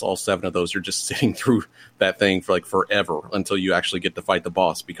level and it's all 7 of those, you're just sitting through that thing for forever until you actually get to fight the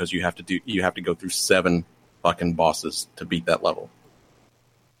boss, because you have to go through 7 fucking bosses to beat that level.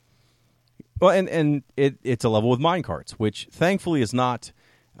 Well, and it's a level with minecarts, which thankfully is not.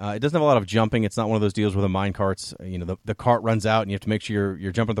 It doesn't have a lot of jumping. It's not one of those deals where the minecarts, the cart runs out and you have to make sure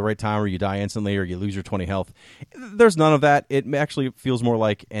you're jumping at the right time, or you die instantly, or you lose your 20 health. There's none of that. It actually feels more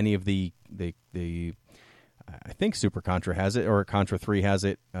like any of the I think Super Contra has it, or Contra 3 has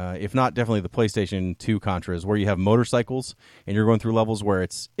it. If not, definitely the PlayStation 2 Contras, where you have motorcycles and you're going through levels where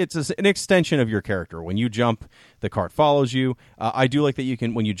it's an extension of your character. When you jump, the cart follows you. I do like that you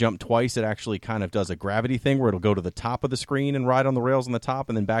can, when you jump twice, it actually kind of does a gravity thing where it'll go to the top of the screen and ride on the rails on the top,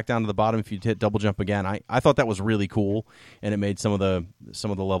 and then back down to the bottom if you hit double jump again. I thought that was really cool, and it made some of the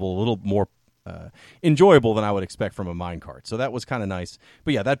level a little more enjoyable than I would expect from a minecart. So that was kind of nice.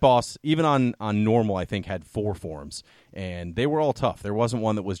 But yeah, that boss, even on normal, I think had 4 forms, and they were all tough. There wasn't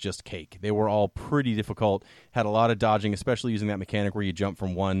one that was just cake. They were all pretty difficult, had a lot of dodging, especially using that mechanic where you jump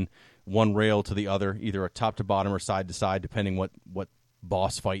from one rail to the other, either top to bottom or side to side, depending what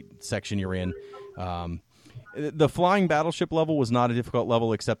boss fight section you're in. The flying battleship level was not a difficult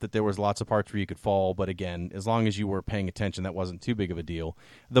level, except that there was lots of parts where you could fall. But again, as long as you were paying attention, that wasn't too big of a deal.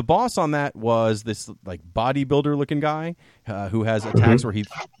 The boss on that was this bodybuilder looking guy who has attacks where he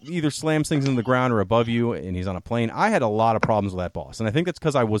either slams things into the ground or above you, and he's on a plane. I had a lot of problems with that boss, and I think that's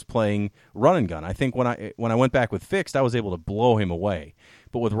because I was playing run and gun. I think when I went back with fixed, I was able to blow him away.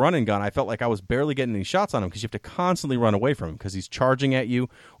 But with run and gun, I felt like I was barely getting any shots on him because you have to constantly run away from him because he's charging at you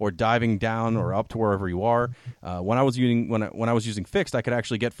or diving down or up to wherever you are. When I was using fixed, I could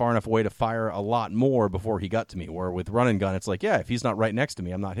actually get far enough away to fire a lot more before he got to me. Where with run and gun, it's like, yeah, if he's not right next to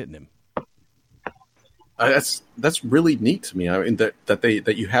me, I'm not hitting him. That's really neat to me. I mean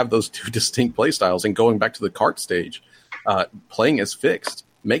that you have those two distinct play styles, and going back to the cart stage, playing as fixed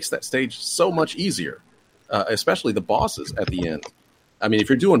makes that stage so much easier, especially the bosses at the end. I mean, if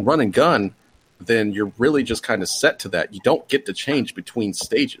you're doing run and gun, then you're really just kind of set to that. You don't get to change between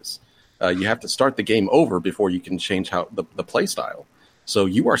stages. You have to start the game over before you can change how the play style. So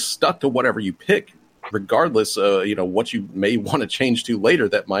you are stuck to whatever you pick, regardless, what you may want to change to later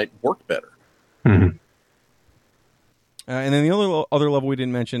that might work better. Mm-hmm. And then the other level we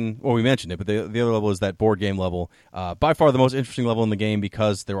didn't mention, well, we mentioned it, but the other level is that board game level. By far the most interesting level in the game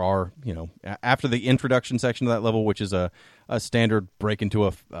because there are, after the introduction section of that level, which is a standard break into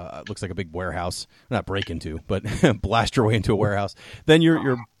looks like a big warehouse. Not break into, but blast your way into a warehouse. Then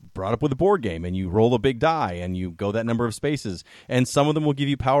you're brought up with a board game, and you roll a big die, and you go that number of spaces. And some of them will give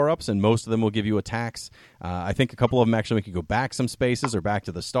you power-ups, and most of them will give you attacks. I think a couple of them actually make you go back some spaces or back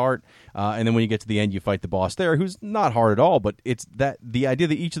to the start. And then when you get to the end, you fight the boss there, who's not hard at all, but it's that the idea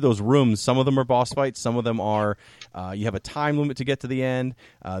that each of those rooms, some of them are boss fights, some of them are you have a time limit to get to the end.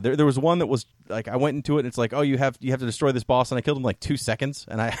 There was one that was like, I went into it, and it's like, oh, you have to destroy this boss, and I killed him in like 2 seconds,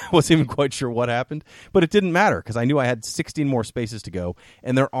 and I wasn't even quite sure what happened. But it didn't matter, because I knew I had 16 more spaces to go,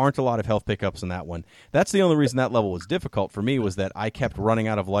 and there aren't a lot of health pickups in that one. That's the only reason that level was difficult for me, was that I kept running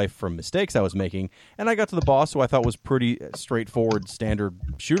out of life from mistakes I was making, and I got to the boss, who I thought was pretty straightforward, standard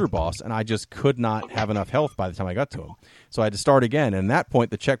shooter boss, and I just could not have enough health by the time I got to him. So I had to start again, and at that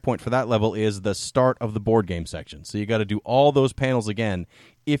point, the checkpoint for that level is the start of the board game section. So you got to do all those panels again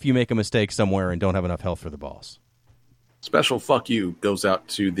if you make a mistake somewhere and don't have enough health for the boss. Special fuck you goes out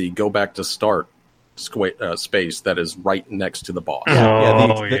to the go back to start space that is right next to the boss.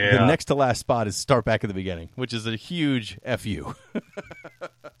 The next to last spot is start back at the beginning, which is a huge FU.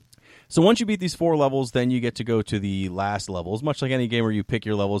 So once you beat these 4 levels, then you get to go to the last levels. Much like any game where you pick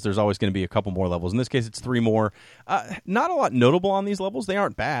your levels, there's always going to be a couple more levels. In this case, it's 3 more. Not a lot notable on these levels. They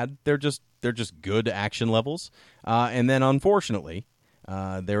aren't bad. They're just good action levels. And then, unfortunately,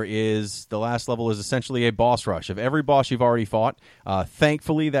 the last level is essentially a boss rush of every boss you've already fought.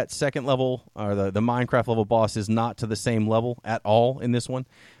 Thankfully, that second level, or the Minecraft level boss, is not to the same level at all in this one.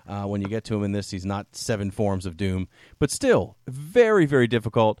 When you get to him in this, he's not 7 forms of doom. But still, very, very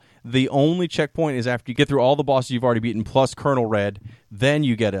difficult. The only checkpoint is after you get through all the bosses you've already beaten, plus Colonel Red, then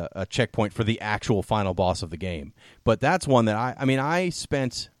you get a checkpoint for the actual final boss of the game. But that's one that I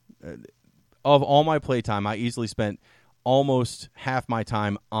spent, of all my playtime, I easily spent almost half my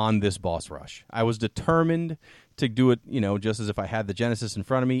time on this boss rush. I was determined to do it, just as if I had the Genesis in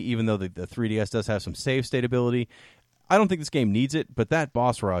front of me, even though the 3DS does have some save state ability. I don't think this game needs it, but that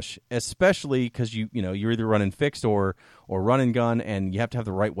boss rush, especially because you're either running fixed or run and gun, and you have to have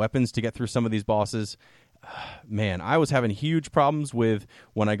the right weapons to get through some of these bosses. Man, I was having huge problems with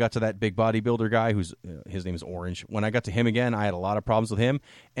when I got to that big bodybuilder guy his name is Orange. When I got to him again, I had a lot of problems with him.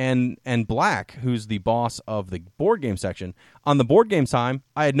 And Black, who's the boss of the board game section, on the board game time,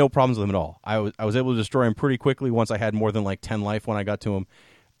 I had no problems with him at all. I was able to destroy him pretty quickly once I had more than like 10 life when I got to him.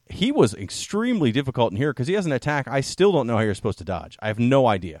 He was extremely difficult in here because he has an attack I still don't know how you're supposed to dodge. I have no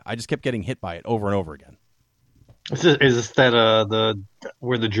idea. I just kept getting hit by it over and over again. Is this that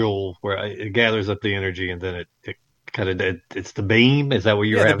where the jewel where it gathers up the energy and then it kind of it's the beam? Is that what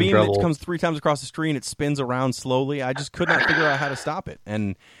you're having trouble? Yeah, the beam that comes 3 times across the screen. It spins around slowly. I just could not figure out how to stop it,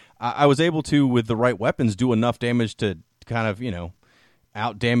 and I was able to, with the right weapons, do enough damage to kind of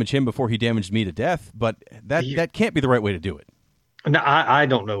out damage him before he damaged me to death. But that can't be the right way to do it. No, I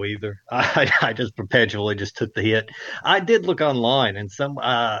don't know either. I just perpetually just took the hit. I did look online, and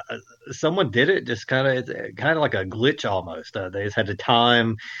someone did it just kind of like a glitch almost. They just had to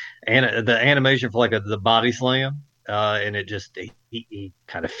time and the animation for like the body slam, and it just he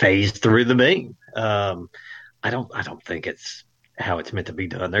kind of phased through the beam. I don't think it's how it's meant to be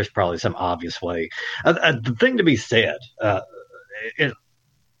done. There's probably some obvious way. The thing to be said,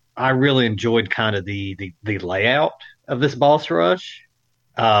 I really enjoyed kind of the layout of this boss rush,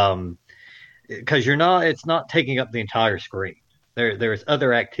 because it's not taking up the entire screen. There's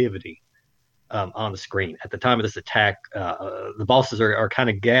other activity on the screen at the time of this attack. The bosses are kind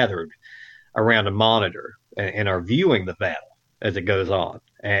of gathered around a monitor and are viewing the battle as it goes on.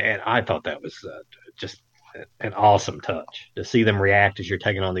 And I thought that was just an awesome touch to see them react as you're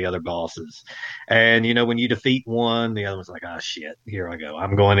taking on the other bosses. And, when you defeat one, the other one's like, oh, shit, here I go.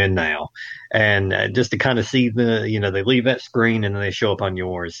 I'm going in now. And just to kind of see they leave that screen and then they show up on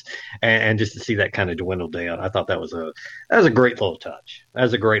yours. And just to see that kind of dwindle down, I thought that was a great little touch. That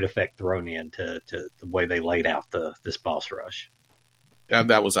was a great effect thrown in to the way they laid out this boss rush. Yeah,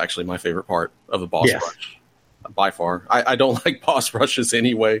 that was actually my favorite part of the boss rush. By far. I don't like boss rushes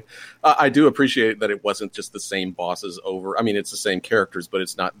anyway. I do appreciate that it wasn't just the same bosses over. I mean, it's the same characters, but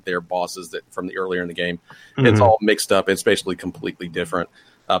it's not their bosses that from the earlier in the game. Mm-hmm. It's all mixed up. It's basically completely different.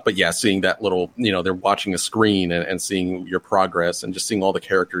 But yeah, seeing that little, they're watching a screen and seeing your progress and just seeing all the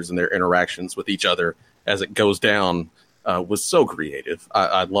characters and their interactions with each other as it goes down was so creative.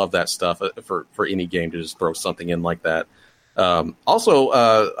 I love that stuff for any game to just throw something in like that. Also,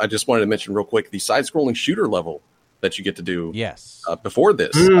 I just wanted to mention real quick the side-scrolling shooter level that you get to do. Yes. Before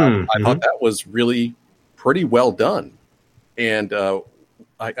this, I thought that was really pretty well done, and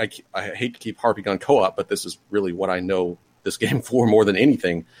I hate to keep harping on co-op, but this is really what I know this game for more than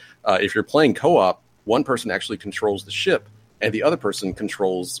anything. If you're playing co-op, one person actually controls the ship, and the other person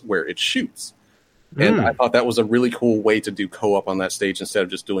controls where it shoots. And I thought that was a really cool way to do co-op on that stage instead of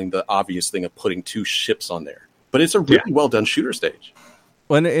just doing the obvious thing of putting two ships on there. But it's a really well done shooter stage.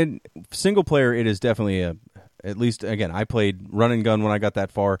 Well, in single player, it is definitely at least, again, I played run and gun when I got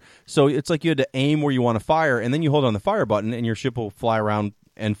that far. So it's like you had to aim where you want to fire, and then you hold on the fire button, and your ship will fly around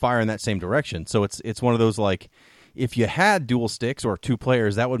and fire in that same direction. So it's one of those, like, if you had dual sticks or two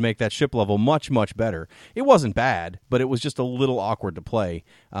players, that would make that ship level much, much better. It wasn't bad, but it was just a little awkward to play.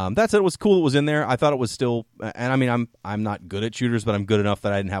 That said, it was cool it was in there. I thought it was still, and I mean, I'm not good at shooters, but I'm good enough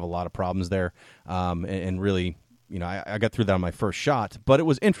that I didn't have a lot of problems there, and really, I got through that on my first shot, but it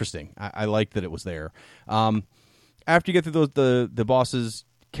was interesting. I liked that it was there. After you get through the bosses,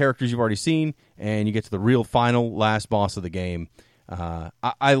 characters you've already seen, and you get to the real final last boss of the game,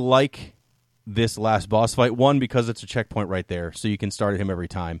 I like this last boss fight, one, because it's a checkpoint right there, so you can start at him every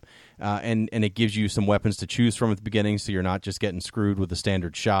time, and it gives you some weapons to choose from at the beginning, so you're not just getting screwed with the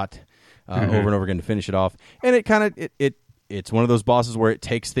standard shot over and over again to finish it off. And it kind of it's one of those bosses where it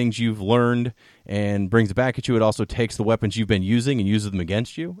takes things you've learned and brings it back at you. It also takes the weapons you've been using and uses them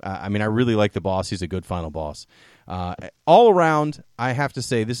against you. I mean, I really like the boss. He's a good final boss. All around, I have to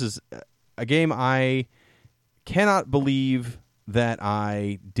say, this is a game I cannot believe that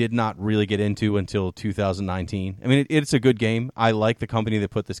I did not really get into until 2019. I mean, it's a good game. I like the company that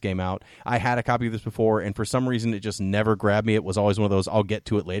put this game out. I had a copy of this before, and for some reason, it just never grabbed me. It was always one of those I'll get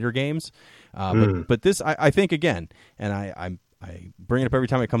to it later games. But this, I think, again, and I bring it up every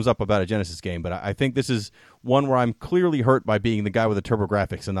time it comes up about a Genesis game, but I think this is one where I'm clearly hurt by being the guy with the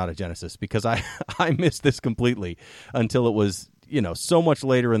TurboGrafx and not a Genesis, because I missed this completely until it was, so much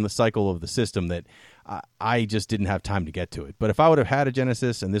later in the cycle of the system that I just didn't have time to get to it. But if I would have had a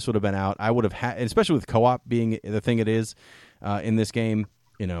Genesis and this would have been out, I would have had, especially with co-op being the thing it is in this game,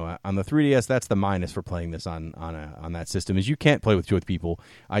 on the 3DS, that's the minus for playing this on that system, is you can't play with two other people.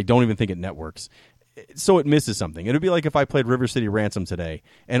 I don't even think it networks. So it misses something. It would be like if I played River City Ransom today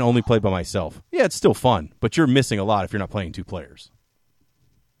and only played by myself. Yeah, it's still fun, but you're missing a lot if you're not playing two players.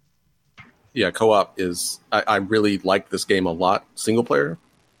 Yeah, co-op is... I really like this game a lot, single player,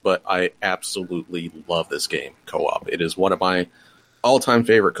 but I absolutely love this game, co-op. It is one of my all-time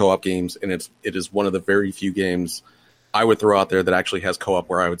favorite co-op games, and it is one of the very few games I would throw out there that actually has co-op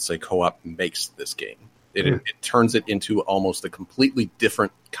where I would say co-op makes this game. It turns it into almost a completely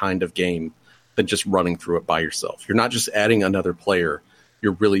different kind of game than just running through it by yourself. You're not just adding another player,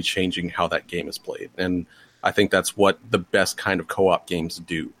 you're really changing how that game is played. And I think that's what the best kind of co-op games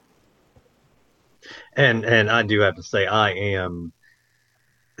do. And I do have to say, I am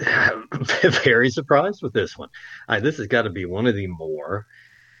very surprised with this one. This has got to be one of the more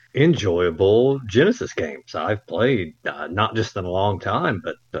enjoyable Genesis games I've played, not just in a long time,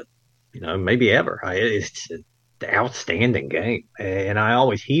 but maybe ever. It's an outstanding game, and I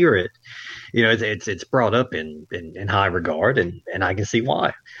always hear it. It's brought up in high regard, and I can see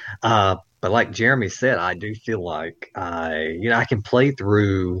why. But like Jeremy said, I do feel like I can play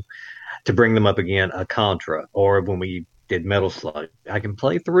through, to bring them up again, a Contra, or when we did Metal Slug, I can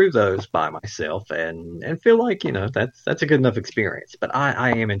play through those by myself and feel like that's a good enough experience. But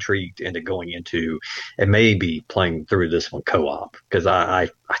I am intrigued into going into and maybe playing through this one co-op, because I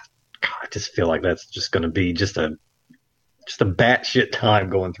just feel like that's just going to be just a batshit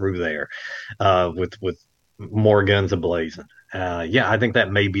time going through there with more guns ablazing. I think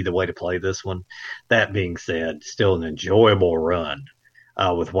that may be the way to play this one. That being said, still an enjoyable run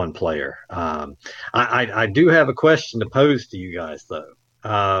with one player. I do have a question to pose to you guys, though.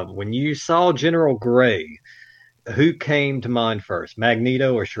 When you saw General Gray, who came to mind first,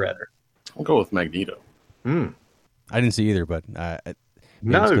 Magneto or Shredder? I'll go with Magneto. Hmm. I didn't see either, but maybe it's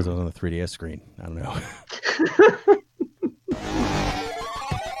No. because I was on the 3DS screen. I don't know.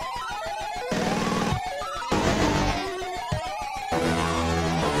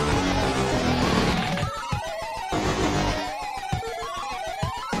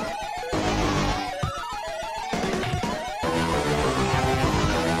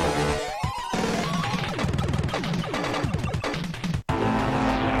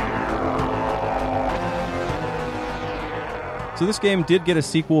 So this game did get a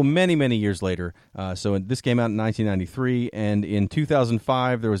sequel many, many years later. This came out in 1993, and in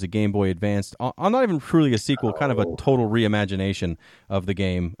 2005 there was a Game Boy Advance. Not even truly a sequel, kind of a total reimagination of the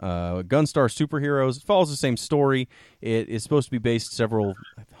game. Gunstar Superheroes. It follows the same story. It is supposed to be based several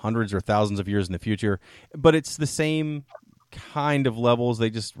hundreds or thousands of years in the future, but it's the same kind of levels. They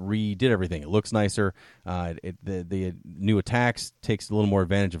just redid everything. It looks nicer. The new attacks takes a little more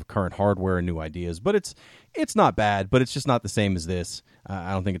advantage of current hardware and new ideas, but it's not bad, but it's just not the same as this.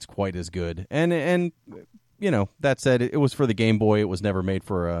 I don't think it's quite as good. And that said, it was for the Game Boy. It was never made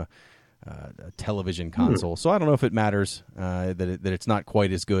for a television console. So I don't know if it matters that it's not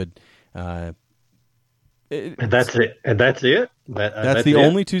quite as good. And that's it. And that's it. That's the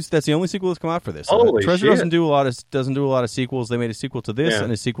only sequel that's come out for this. Holy Treasure shit. doesn't do a lot of sequels. They made a sequel to this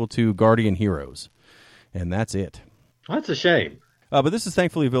and a sequel to Guardian Heroes, and that's it. That's a shame. But this is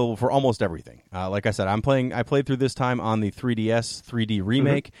thankfully available for almost everything. Like I said, I played through this time on the 3DS 3D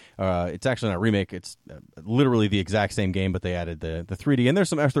remake. It's actually not a remake. It's literally the exact same game, but they added the 3D. And there's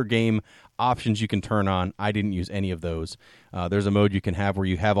some extra game options you can turn on. I didn't use any of those. There's a mode you can have where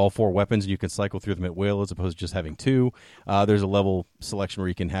you have all 4 weapons and you can cycle through them at will as opposed to just having 2. There's a level selection where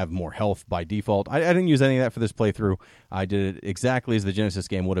you can have more health by default. I didn't use any of that for this playthrough. I did it exactly as the Genesis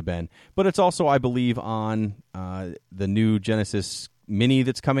game would have been. But it's also, I believe, on the new Genesis Mini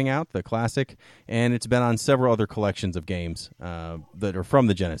that's coming out, the classic, and it's been on several other collections of games that are from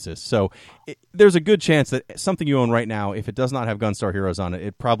the Genesis. So there's a good chance that something you own right now, if it does not have Gunstar Heroes on it,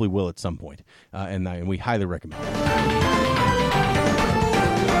 it probably will at some point, and we highly recommend it.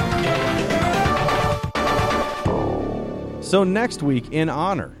 So next week, in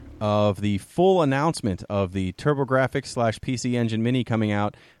honor of the full announcement of the TurboGrafx/PC Engine Mini coming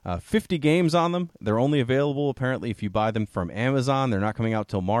out, 50 games on them. They're only available, apparently, if you buy them from Amazon. They're not coming out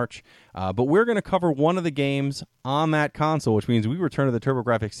till March. But we're going to cover one of the games on that console, which means we return to the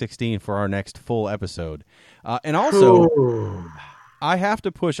TurboGrafx 16 for our next full episode. And also, I have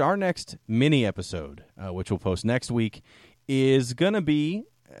to push our next mini episode, which we'll post next week, is going to be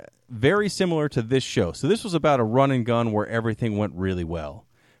very similar to this show. So this was about a run and gun where everything went really well.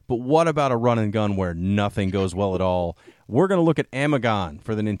 But what about a run and gun where nothing goes well at all? We're going to look at Amagon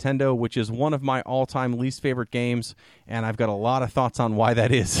for the Nintendo, which is one of my all-time least favorite games, and I've got a lot of thoughts on why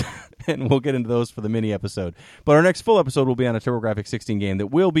that is, and we'll get into those for the mini episode. But our next full episode will be on a TurboGrafx 16 game that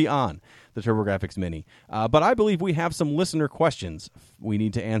will be on the TurboGrafx Mini. But I believe we have some listener questions we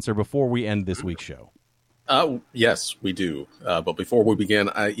need to answer before we end this week's show. Yes, we do. But before we begin,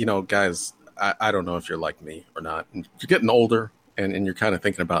 guys, I don't know if you're like me or not. You're getting older. And you're kind of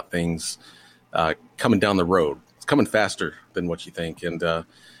thinking about things coming down the road. It's coming faster than what you think. And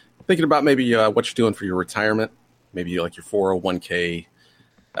thinking about maybe what you're doing for your retirement, maybe like your 401k,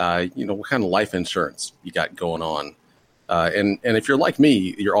 what kind of life insurance you got going on. And if you're like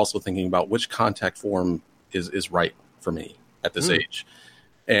me, you're also thinking about which contact form is right for me at this age.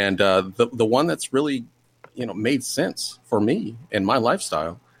 And the one that's really, made sense for me and my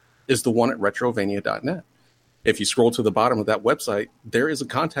lifestyle is the one at retrovania.net. If you scroll to the bottom of that website, there is a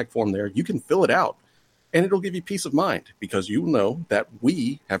contact form there. You can fill it out, and it'll give you peace of mind because you know that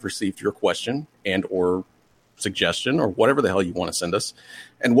we have received your question and or suggestion or whatever the hell you want to send us,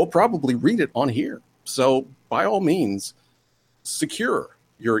 and we'll probably read it on here. So by all means, secure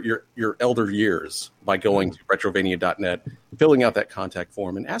your elder years by going to retrovania.net, filling out that contact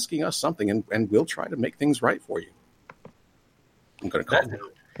form, and asking us something, and we'll try to make things right for you. I'm going to call it.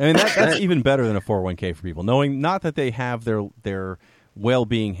 I mean, that's even better than a 401k for people, knowing not that they have their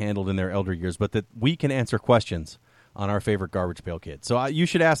well-being handled in their elder years, but that we can answer questions on our favorite Garbage Pail Kids. So you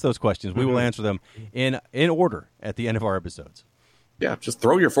should ask those questions. We will answer them in order at the end of our episodes. Yeah, just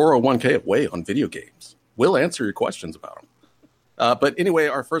throw your 401k away on video games. We'll answer your questions about them. But anyway,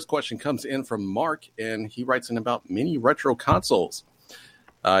 our first question comes in from Mark, and he writes in about mini retro consoles.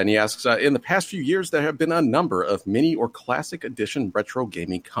 And he asks, in the past few years, there have been a number of mini or classic edition retro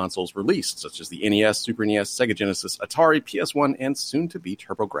gaming consoles released, such as the NES, Super NES, Sega Genesis, Atari, PS1, and soon-to-be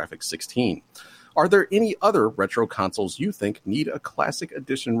TurboGrafx 16. Are there any other retro consoles you think need a classic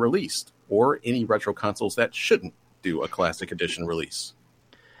edition released, or any retro consoles that shouldn't do a classic edition release?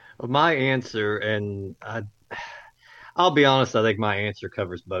 Well, my answer, and I'll be honest, I think my answer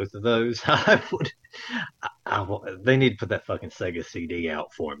covers both of those. They need to put that fucking Sega CD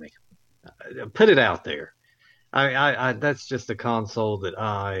out for me. Put it out there. I that's just a console that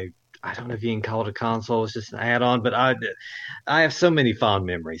I don't know if you can call it a console. It's just an add-on, but I have so many fond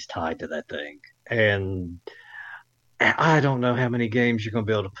memories tied to that thing, and I don't know how many games you're going to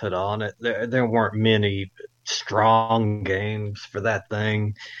be able to put on it. There weren't many strong games for that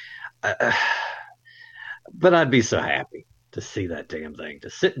thing, but I'd be so happy to see that damn thing, to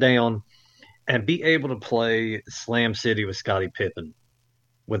sit down and be able to play Slam City with Scottie Pippen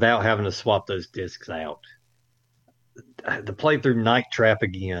without having to swap those discs out. To play through Night Trap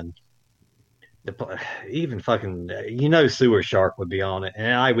again. Even fucking, Sewer Shark would be on it,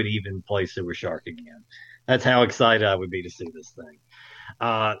 and I would even play Sewer Shark again. That's how excited I would be to see this thing.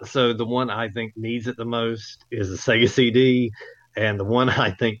 So the one I think needs it the most is the Sega CD, and the one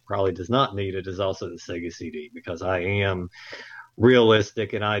I think probably does not need it is also the Sega CD, because I am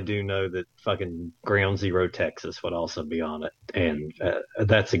realistic, and I do know that fucking Ground Zero Texas would also be on it, and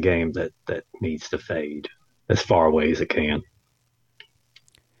that's a game that needs to fade as far away as it can.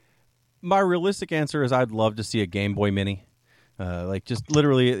 My realistic answer is I'd love to see a Game Boy Mini. Like just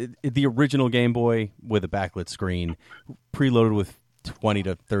literally the original Game Boy with a backlit screen, preloaded with 20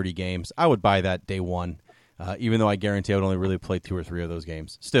 to 30 games. I would buy that day one, even though I guarantee I would only really play 2 or 3 of those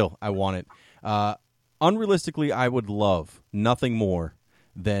games. Still, I want it. Unrealistically, I would love nothing more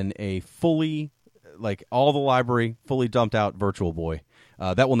than a fully, like all the library, fully dumped out Virtual Boy.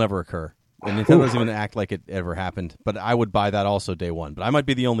 That will never occur. And Nintendo doesn't even act like it ever happened. But I would buy that also day one. But I might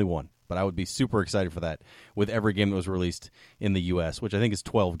be the only one. But I would be super excited for that with every game that was released in the U.S., which I think is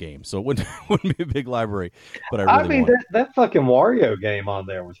 12 games. So it wouldn't be a big library, but I really want it. That fucking Wario game on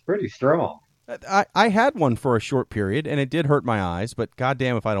there was pretty strong. I had one for a short period, and it did hurt my eyes, but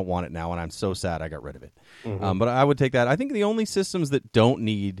goddamn if I don't want it now, and I'm so sad I got rid of it. Mm-hmm. But I would take that. I think the only systems that don't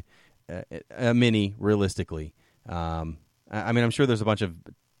need a mini, realistically, I mean, I'm sure there's a bunch of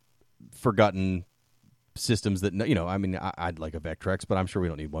forgotten systems that, I'd like a Vectrex, but I'm sure we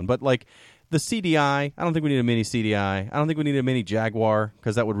don't need one. But like the CDI, I don't think we need a mini CDI. I don't think we need a mini Jaguar,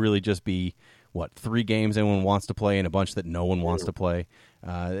 because that would really just be 3 games anyone wants to play and a bunch that no one wants to play.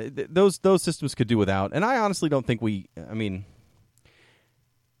 Those systems could do without. And I honestly don't think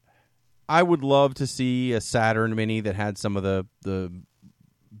I would love to see a Saturn Mini that had some of the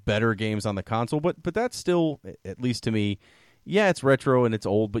better games on the console, but that's still, at least to me, yeah, it's retro and it's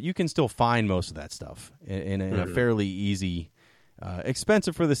old, but you can still find most of that stuff in a fairly easy,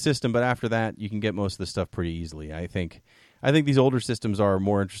 expensive for the system, but after that, you can get most of the stuff pretty easily. I think these older systems are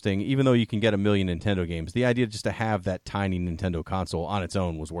more interesting, even though you can get a million Nintendo games. The idea just to have that tiny Nintendo console on its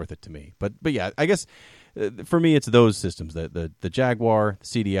own was worth it to me. But yeah, I guess for me, it's those systems, the Jaguar, the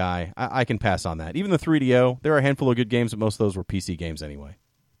CDI. I can pass on that. Even the 3DO, there are a handful of good games, but most of those were PC games anyway.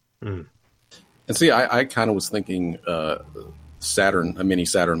 Mm. And see, I kind of was thinking Saturn, a mini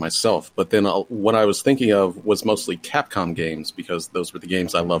Saturn myself, but then what I was thinking of was mostly Capcom games, because those were the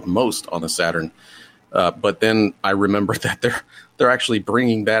games I loved most on the Saturn. But then I remember that they're actually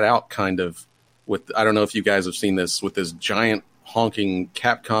bringing that out kind of with, I don't know if you guys have seen this, with this giant honking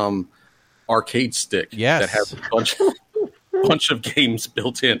Capcom arcade stick that has a bunch of games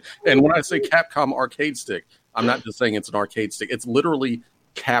built in. And when I say Capcom arcade stick, I'm not just saying it's an arcade stick. It's literally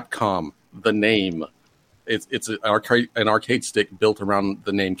Capcom, the name. It's an arcade stick built around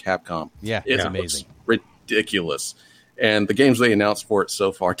the name Capcom. Yeah, it's amazing. Ridiculous. And the games they announced for it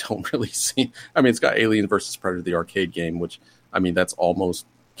so far don't really seem... I mean, it's got Alien vs. Predator, the arcade game, which, I mean, that's almost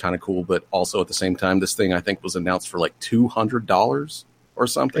kind of cool. But also at the same time, this thing, I think, was announced for like $200 or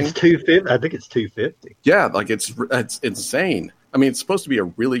something. It's $250. I think it's $250. Yeah, like it's insane. I mean, it's supposed to be a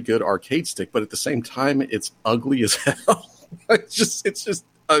really good arcade stick, but at the same time, it's ugly as hell. It's just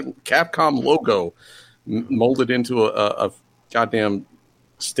a Capcom logo molded into a goddamn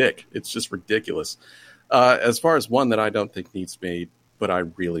stick. It's just ridiculous. As far as one that I don't think needs made, but I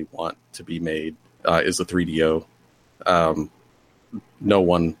really want to be made, is the 3DO. No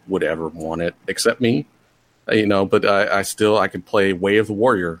one would ever want it except me, but I could play Way of the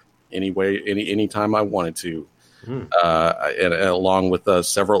Warrior any time I wanted to. And along with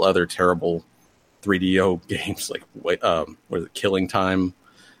several other terrible 3DO games like Killing Time.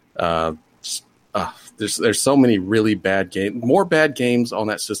 There's so many really bad games, more bad games on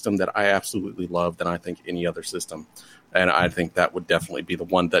that system that I absolutely love than I think any other system. And I think that would definitely be the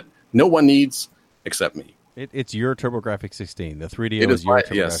one that no one needs except me. It's your TurboGrafx 16. The 3DO It is is your right.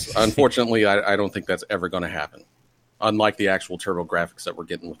 TurboGrafx Yes. 16. Unfortunately, I don't think that's ever going to happen. Unlike the actual TurboGrafx that we're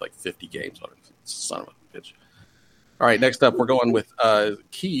getting with like 50 games on it. Son of a bitch. All right, next up, we're going with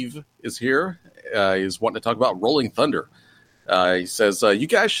Keeve is here. He's wanting to talk about Rolling Thunder. He says, you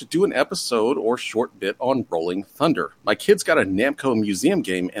guys should do an episode or short bit on Rolling Thunder. My kid's got a Namco museum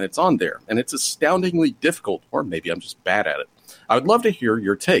game, and it's on there, and it's astoundingly difficult, or maybe I'm just bad at it. I would love to hear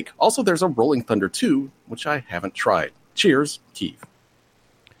your take. Also, there's a Rolling Thunder 2, which I haven't tried. Cheers, Keeve.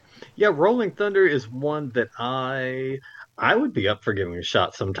 Yeah, Rolling Thunder is one that I would be up for giving a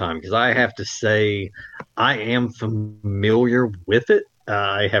shot sometime, because I have to say I am familiar with it.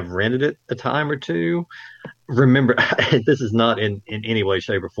 I have rented it a time or two. Remember, this is not in any way,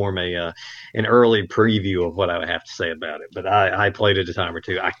 shape, or form an early preview of what I would have to say about it, but I played it a time or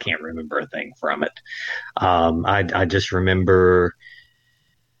two. I can't remember a thing from it. I just remember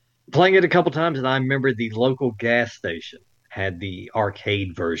playing it a couple times, and I remember the local gas station had the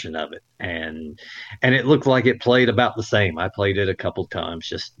arcade version of it, and it looked like it played about the same. I played it a couple times,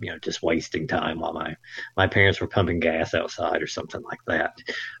 just wasting time while my parents were pumping gas outside or something like that.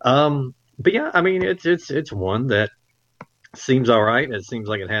 But yeah, I mean, it's one that seems all right. It seems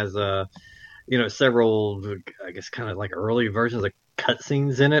like it has several, I guess, kind of like early versions of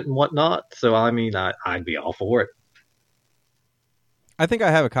cutscenes in it and whatnot. So I mean, I'd be all for it. I think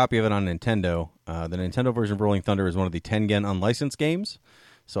I have a copy of it on Nintendo. The Nintendo version of Rolling Thunder is one of the Tengen unlicensed games,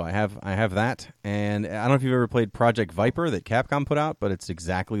 so I have that. And I don't know if you've ever played Project Viper that Capcom put out, but it's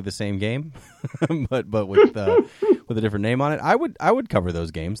exactly the same game, but with a different name on it. I would cover those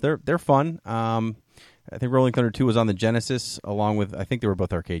games. They're fun. I think Rolling Thunder 2 was on the Genesis, along with, I think they were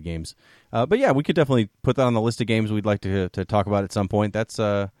both arcade games. But yeah, we could definitely put that on the list of games we'd like to talk about at some point. That's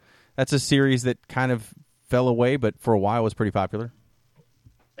a series that kind of fell away, but for a while was pretty popular.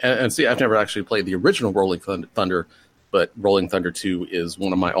 And see, I've never actually played the original Rolling Thunder, but Rolling Thunder 2 is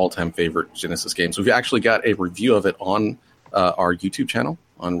one of my all-time favorite Genesis games. We've actually got a review of it on our YouTube channel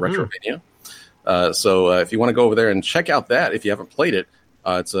on Retrovania. So if you want to go over there and check out that, if you haven't played it,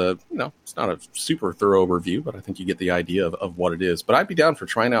 it's it's not a super thorough review, but I think you get the idea of what it is. But I'd be down for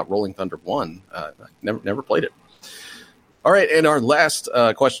trying out Rolling Thunder 1. I never played it. All right, and our last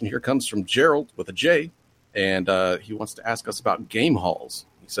question here comes from Gerald with a J, and he wants to ask us about game halls.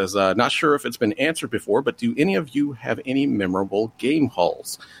 He says, not sure if it's been answered before, but do any of you have any memorable game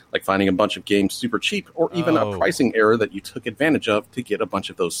hauls? Like finding a bunch of games super cheap, or even a pricing error that you took advantage of to get a bunch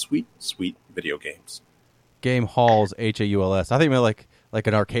of those sweet, sweet video games. Game halls, HAULS. I think you meant like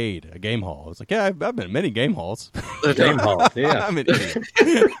an arcade, a game hall. It's like, yeah, I've been in many game halls. Game halls, yeah. I'm an idiot.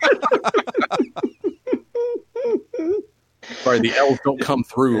 Sorry, the L's don't come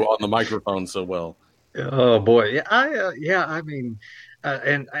through on the microphone so well. Oh boy, yeah, I mean,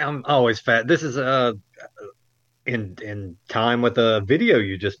 and I'm always fat. This is in time with a video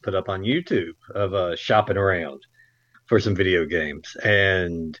you just put up on YouTube of shopping around for some video games,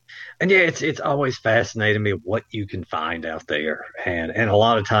 and yeah, it's always fascinating me what you can find out there, and a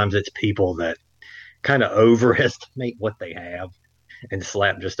lot of times it's people that kind of overestimate what they have and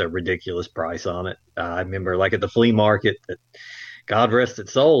slap just a ridiculous price on it. I remember, like, at the flea market that, God rest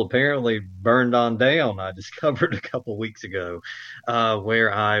its soul, apparently burned on down, I discovered a couple weeks ago,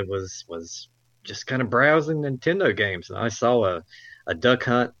 where I was just kind of browsing Nintendo games, and I saw a Duck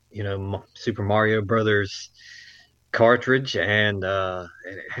Hunt, Super Mario Brothers cartridge, and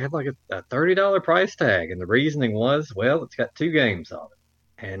it had like a $30 price tag, and the reasoning was, well, it's got 2 games on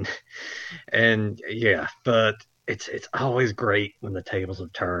it, and yeah, but it's always great when the tables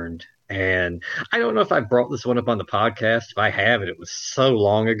have turned. And I don't know if I brought this one up on the podcast. If I have it was so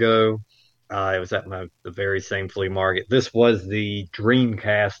long ago. It was at the very same flea market. This was the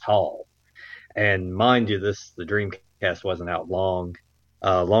Dreamcast haul. And mind you, the Dreamcast wasn't out long.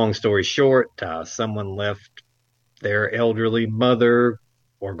 Long story short, someone left their elderly mother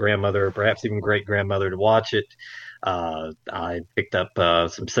or grandmother, or perhaps even great-grandmother, to watch it. I picked up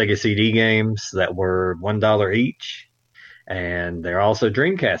some Sega CD games that were $1 each. And they're also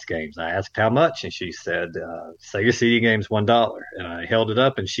Dreamcast games. I asked how much, and she said, Sega CD games, $1. And I held it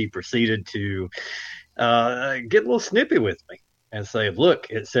up, and she proceeded to get a little snippy with me and say, look,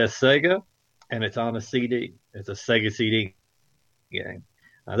 it says Sega, and it's on a CD. It's a Sega CD game.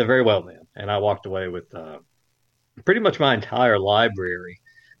 They're very well then. And I walked away with pretty much my entire library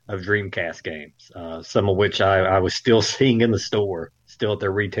of Dreamcast games, some of which I was still seeing in the store, still at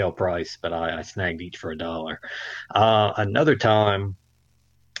their retail price, but I snagged each for $1. Another time,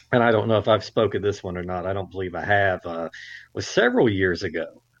 and I don't know if I've spoken this one or not, I don't believe I have, was several years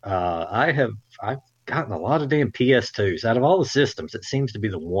ago. I've gotten a lot of damn PS2s. Out of all the systems, it seems to be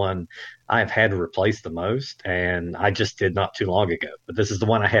the one I've had to replace the most, and I just did not too long ago. But this is the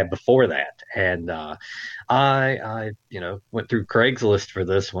one I had before that, and I went through Craigslist for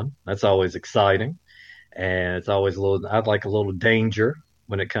this one. That's always exciting, and it's always I'd like a little danger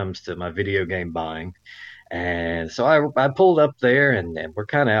when it comes to my video game buying. And so I pulled up there, and we're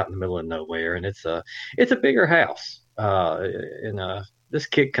kind of out in the middle of nowhere, and it's a bigger house. This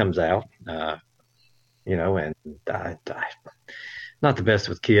kid comes out, and I not the best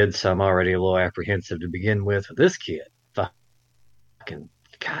with kids, so I'm already a little apprehensive to begin with. But this kid, fucking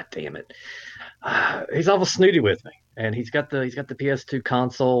god damn it, he's awful snooty with me, and he's got the PS2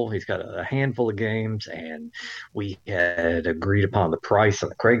 console. He's got a handful of games, and we had agreed upon the price on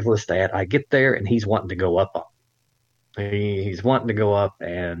the Craigslist ad. I get there, and he's wanting to go up on. He's wanting to go up,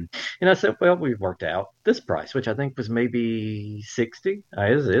 and I said, well, we've worked out this price, which I think was maybe 60.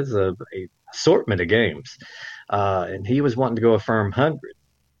 It's a assortment of games, and he was wanting to go a firm 100,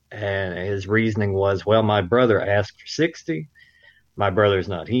 and his reasoning was, well, my brother asked for 60. My brother's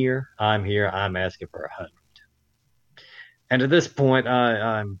not here. I'm here. I'm asking for 100. And at this point,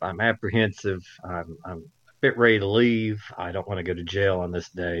 I'm apprehensive. I'm a bit ready to leave. I don't want to go to jail on this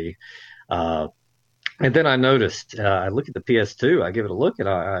day. And then I noticed, I look at the PS2, I give it a look, and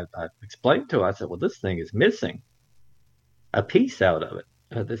I explained to him, I said, well, this thing is missing a piece out of it.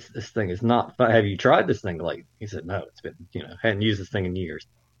 This thing is not, have you tried this thing lately? He said, no, it's been, hadn't used this thing in years.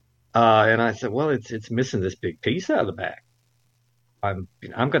 And I said, well, it's missing this big piece out of the back. I'm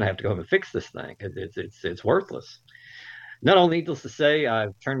going to have to go home and fix this thing. It's worthless. Not only, needless to say, I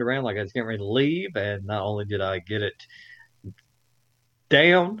turned around like I was getting ready to leave, and not only did I get it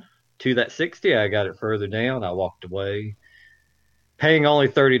down to that 60, I got it further down. I walked away, paying only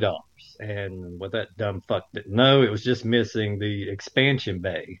 $30. And what that dumb fuck didn't know, it was just missing the expansion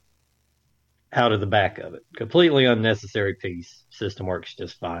bay out of the back of it. Completely unnecessary piece. System works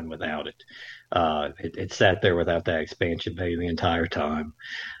just fine without it. It sat there without that expansion bay the entire time.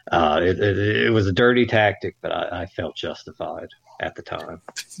 It was a dirty tactic, but I felt justified at the time.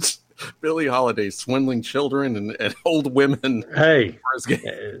 Billie Holiday swindling children and old women. Hey,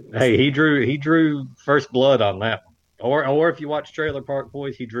 he drew first blood on that one. Or if you watch Trailer Park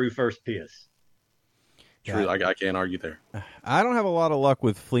Boys, he drew first piss. True, I can't argue there. I don't have a lot of luck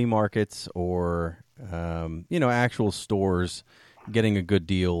with flea markets or actual stores getting a good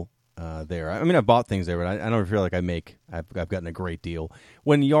deal there. I mean, I bought things there, but I don't feel like I've gotten a great deal.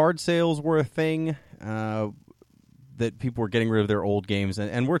 When yard sales were a thing, that people were getting rid of their old games,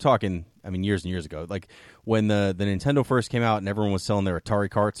 and we're talking, I mean, years and years ago. Like when the Nintendo first came out and everyone was selling their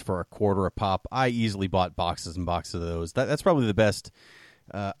Atari carts for $0.25 a pop, I easily bought boxes and boxes of those. That's probably the best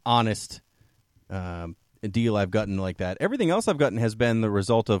honest deal I've gotten like that. Everything else I've gotten has been the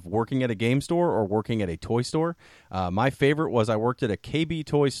result of working at a game store or working at a toy store. My favorite was I worked at a KB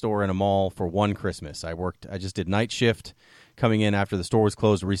toy store in a mall for one Christmas. I just did night shift, coming in after the store was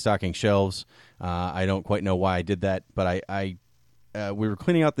closed, restocking shelves. I don't quite know why I did that, but we were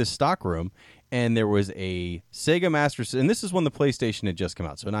cleaning out this stock room, and there was a Sega Master System, and this is when the PlayStation had just come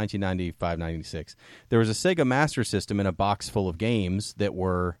out, so 1995, 96. There was a Sega Master System in a box full of games that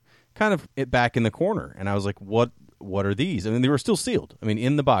were kind of back in the corner, and I was like, what are these? I mean, they were still sealed. I mean,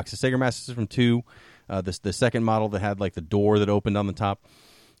 in the box, the Sega Master System 2, the second model that had like the door that opened on the top.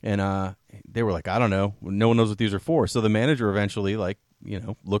 And they were like, I don't know. No one knows what these are for. So the manager eventually,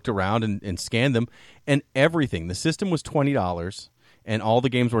 looked around and scanned them. And everything, the system was $20, and all the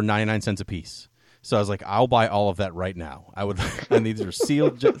games were 99 cents a piece. So I was like, I'll buy all of that right now. And these are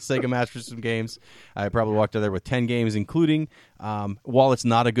sealed Sega Master System games. I probably walked out there with 10 games, including, while it's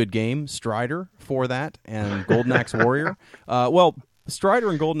not a good game, Strider for that, and Golden Axe Warrior. Strider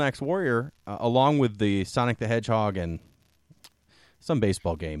and Golden Axe Warrior, along with the Sonic the Hedgehog and some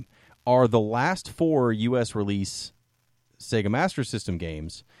baseball game, are the last 4 U.S. release Sega Master System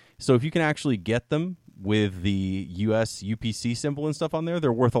games. So if you can actually get them with the U.S. UPC symbol and stuff on there,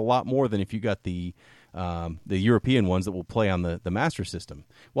 they're worth a lot more than if you got the European ones that will play on the Master System.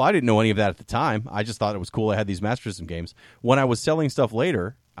 Well, I didn't know any of that at the time. I just thought it was cool I had these Master System games. When I was selling stuff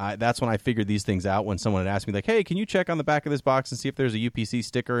later, that's when I figured these things out, when someone had asked me, like, hey, can you check on the back of this box and see if there's a UPC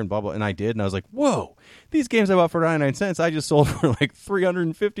sticker and blah, blah, and I did, and I was like, whoa, these games I bought for 99 cents, I just sold for like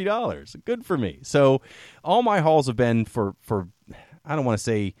 $350. Good for me. So all my hauls have been for I don't want to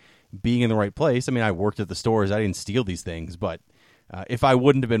say being in the right place. I mean, I worked at the stores. I didn't steal these things, but if I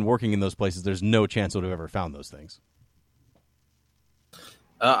wouldn't have been working in those places, there's no chance I would have ever found those things.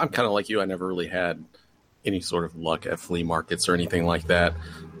 I'm kind of like you. I never really had any sort of luck at flea markets or anything like that.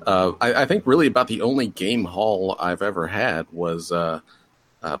 I think really about the only game haul I've ever had was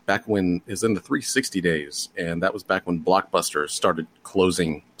back when it was in the 360 days, and that was back when Blockbuster started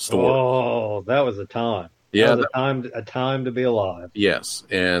closing stores. Oh, that was a time. Yeah, that was a time to be alive. Yes,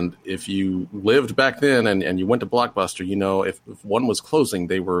 and if you lived back then and you went to Blockbuster, you know, if one was closing,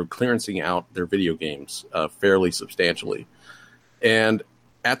 they were clearancing out their video games fairly substantially. And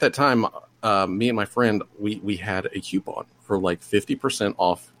at that time, me and my friend, we had a coupon for like 50%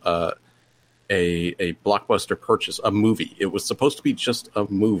 off a Blockbuster purchase, a movie. It was supposed to be just a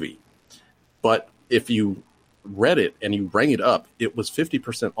movie, but if you read it and you rang it up, it was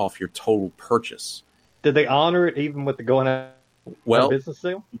 50% off your total purchase. Did they honor it even with the going out of business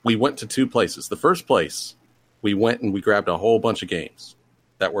sale? We went to two places. The first place, we went and we grabbed a whole bunch of games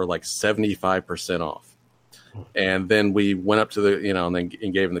that were like 75% off. And then we went up to the,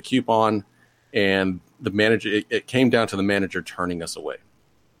 and gave them the coupon, and the manager, it came down to the manager turning us away.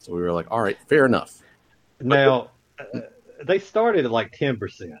 So we were like, all right, fair enough. Now, they started at like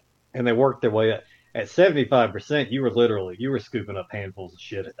 10%, and they worked their way up. At 75%, you were scooping up handfuls of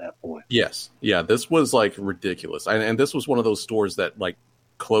shit at that point. Yes. Yeah, this was like ridiculous. And this was one of those stores that like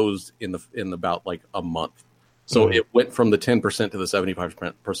closed in about like a month. So it went from the 10% to the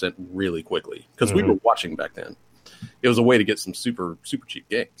 75% really quickly because we were watching back then. It was a way to get some super, super cheap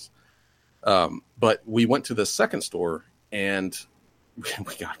games. But we went to the second store and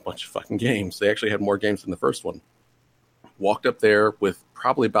we got a bunch of fucking games. They actually had more games than the first one. Walked up there with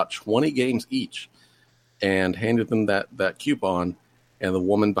probably about 20 games each and handed them that coupon, and the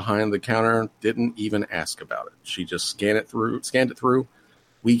woman behind the counter didn't even ask about it. She just scanned it through.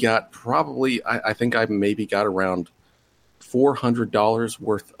 We got probably, I think I maybe got around $400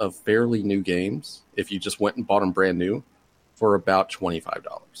 worth of fairly new games if you just went and bought them brand new for about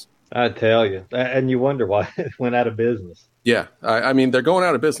 $25. I tell you, and you wonder why it went out of business. Yeah, I mean, they're going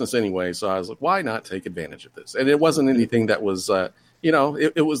out of business anyway, so I was like, why not take advantage of this? And it wasn't anything that was,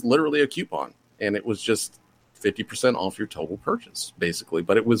 it was literally a coupon, and it was just 50% off your total purchase, basically.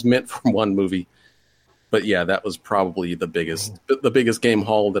 But it was meant for one movie. But yeah, that was probably the biggest game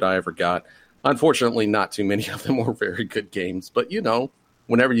haul that I ever got. Unfortunately, not too many of them were very good games. But,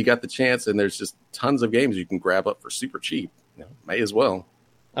 whenever you got the chance and there's just tons of games you can grab up for super cheap, may as well.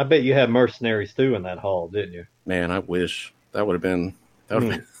 I bet you had Mercenaries 2 in that haul, didn't you? Man, I wish. That would have been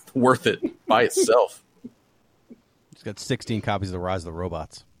worth it by itself. It's got 16 copies of the Rise of the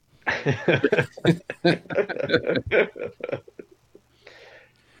Robots.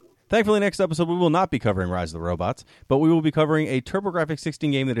 Thankfully, next episode we will not be covering Rise of the Robots, but we will be covering a TurboGrafx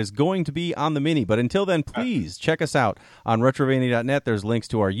 16 game that is going to be on the Mini. But until then, please check us out on Retrovania.net. There's links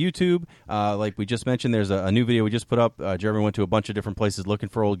to our YouTube. Like we just mentioned, there's a new video we just put up. Jeremy went to a bunch of different places looking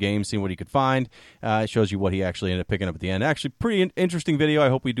for old games, seeing what he could find. It shows you what he actually ended up picking up at the end. Actually, pretty interesting video. I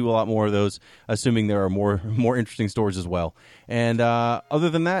hope we do a lot more of those, assuming there are more interesting stories as well. And other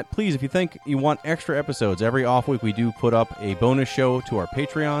than that, please, if you think you want extra episodes, every off week we do put up a bonus show to our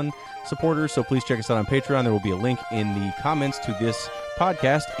Patreon supporters, so please check us out on Patreon. There will be a link in the comments to this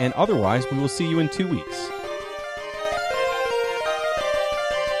podcast, and otherwise we will see you in 2 weeks.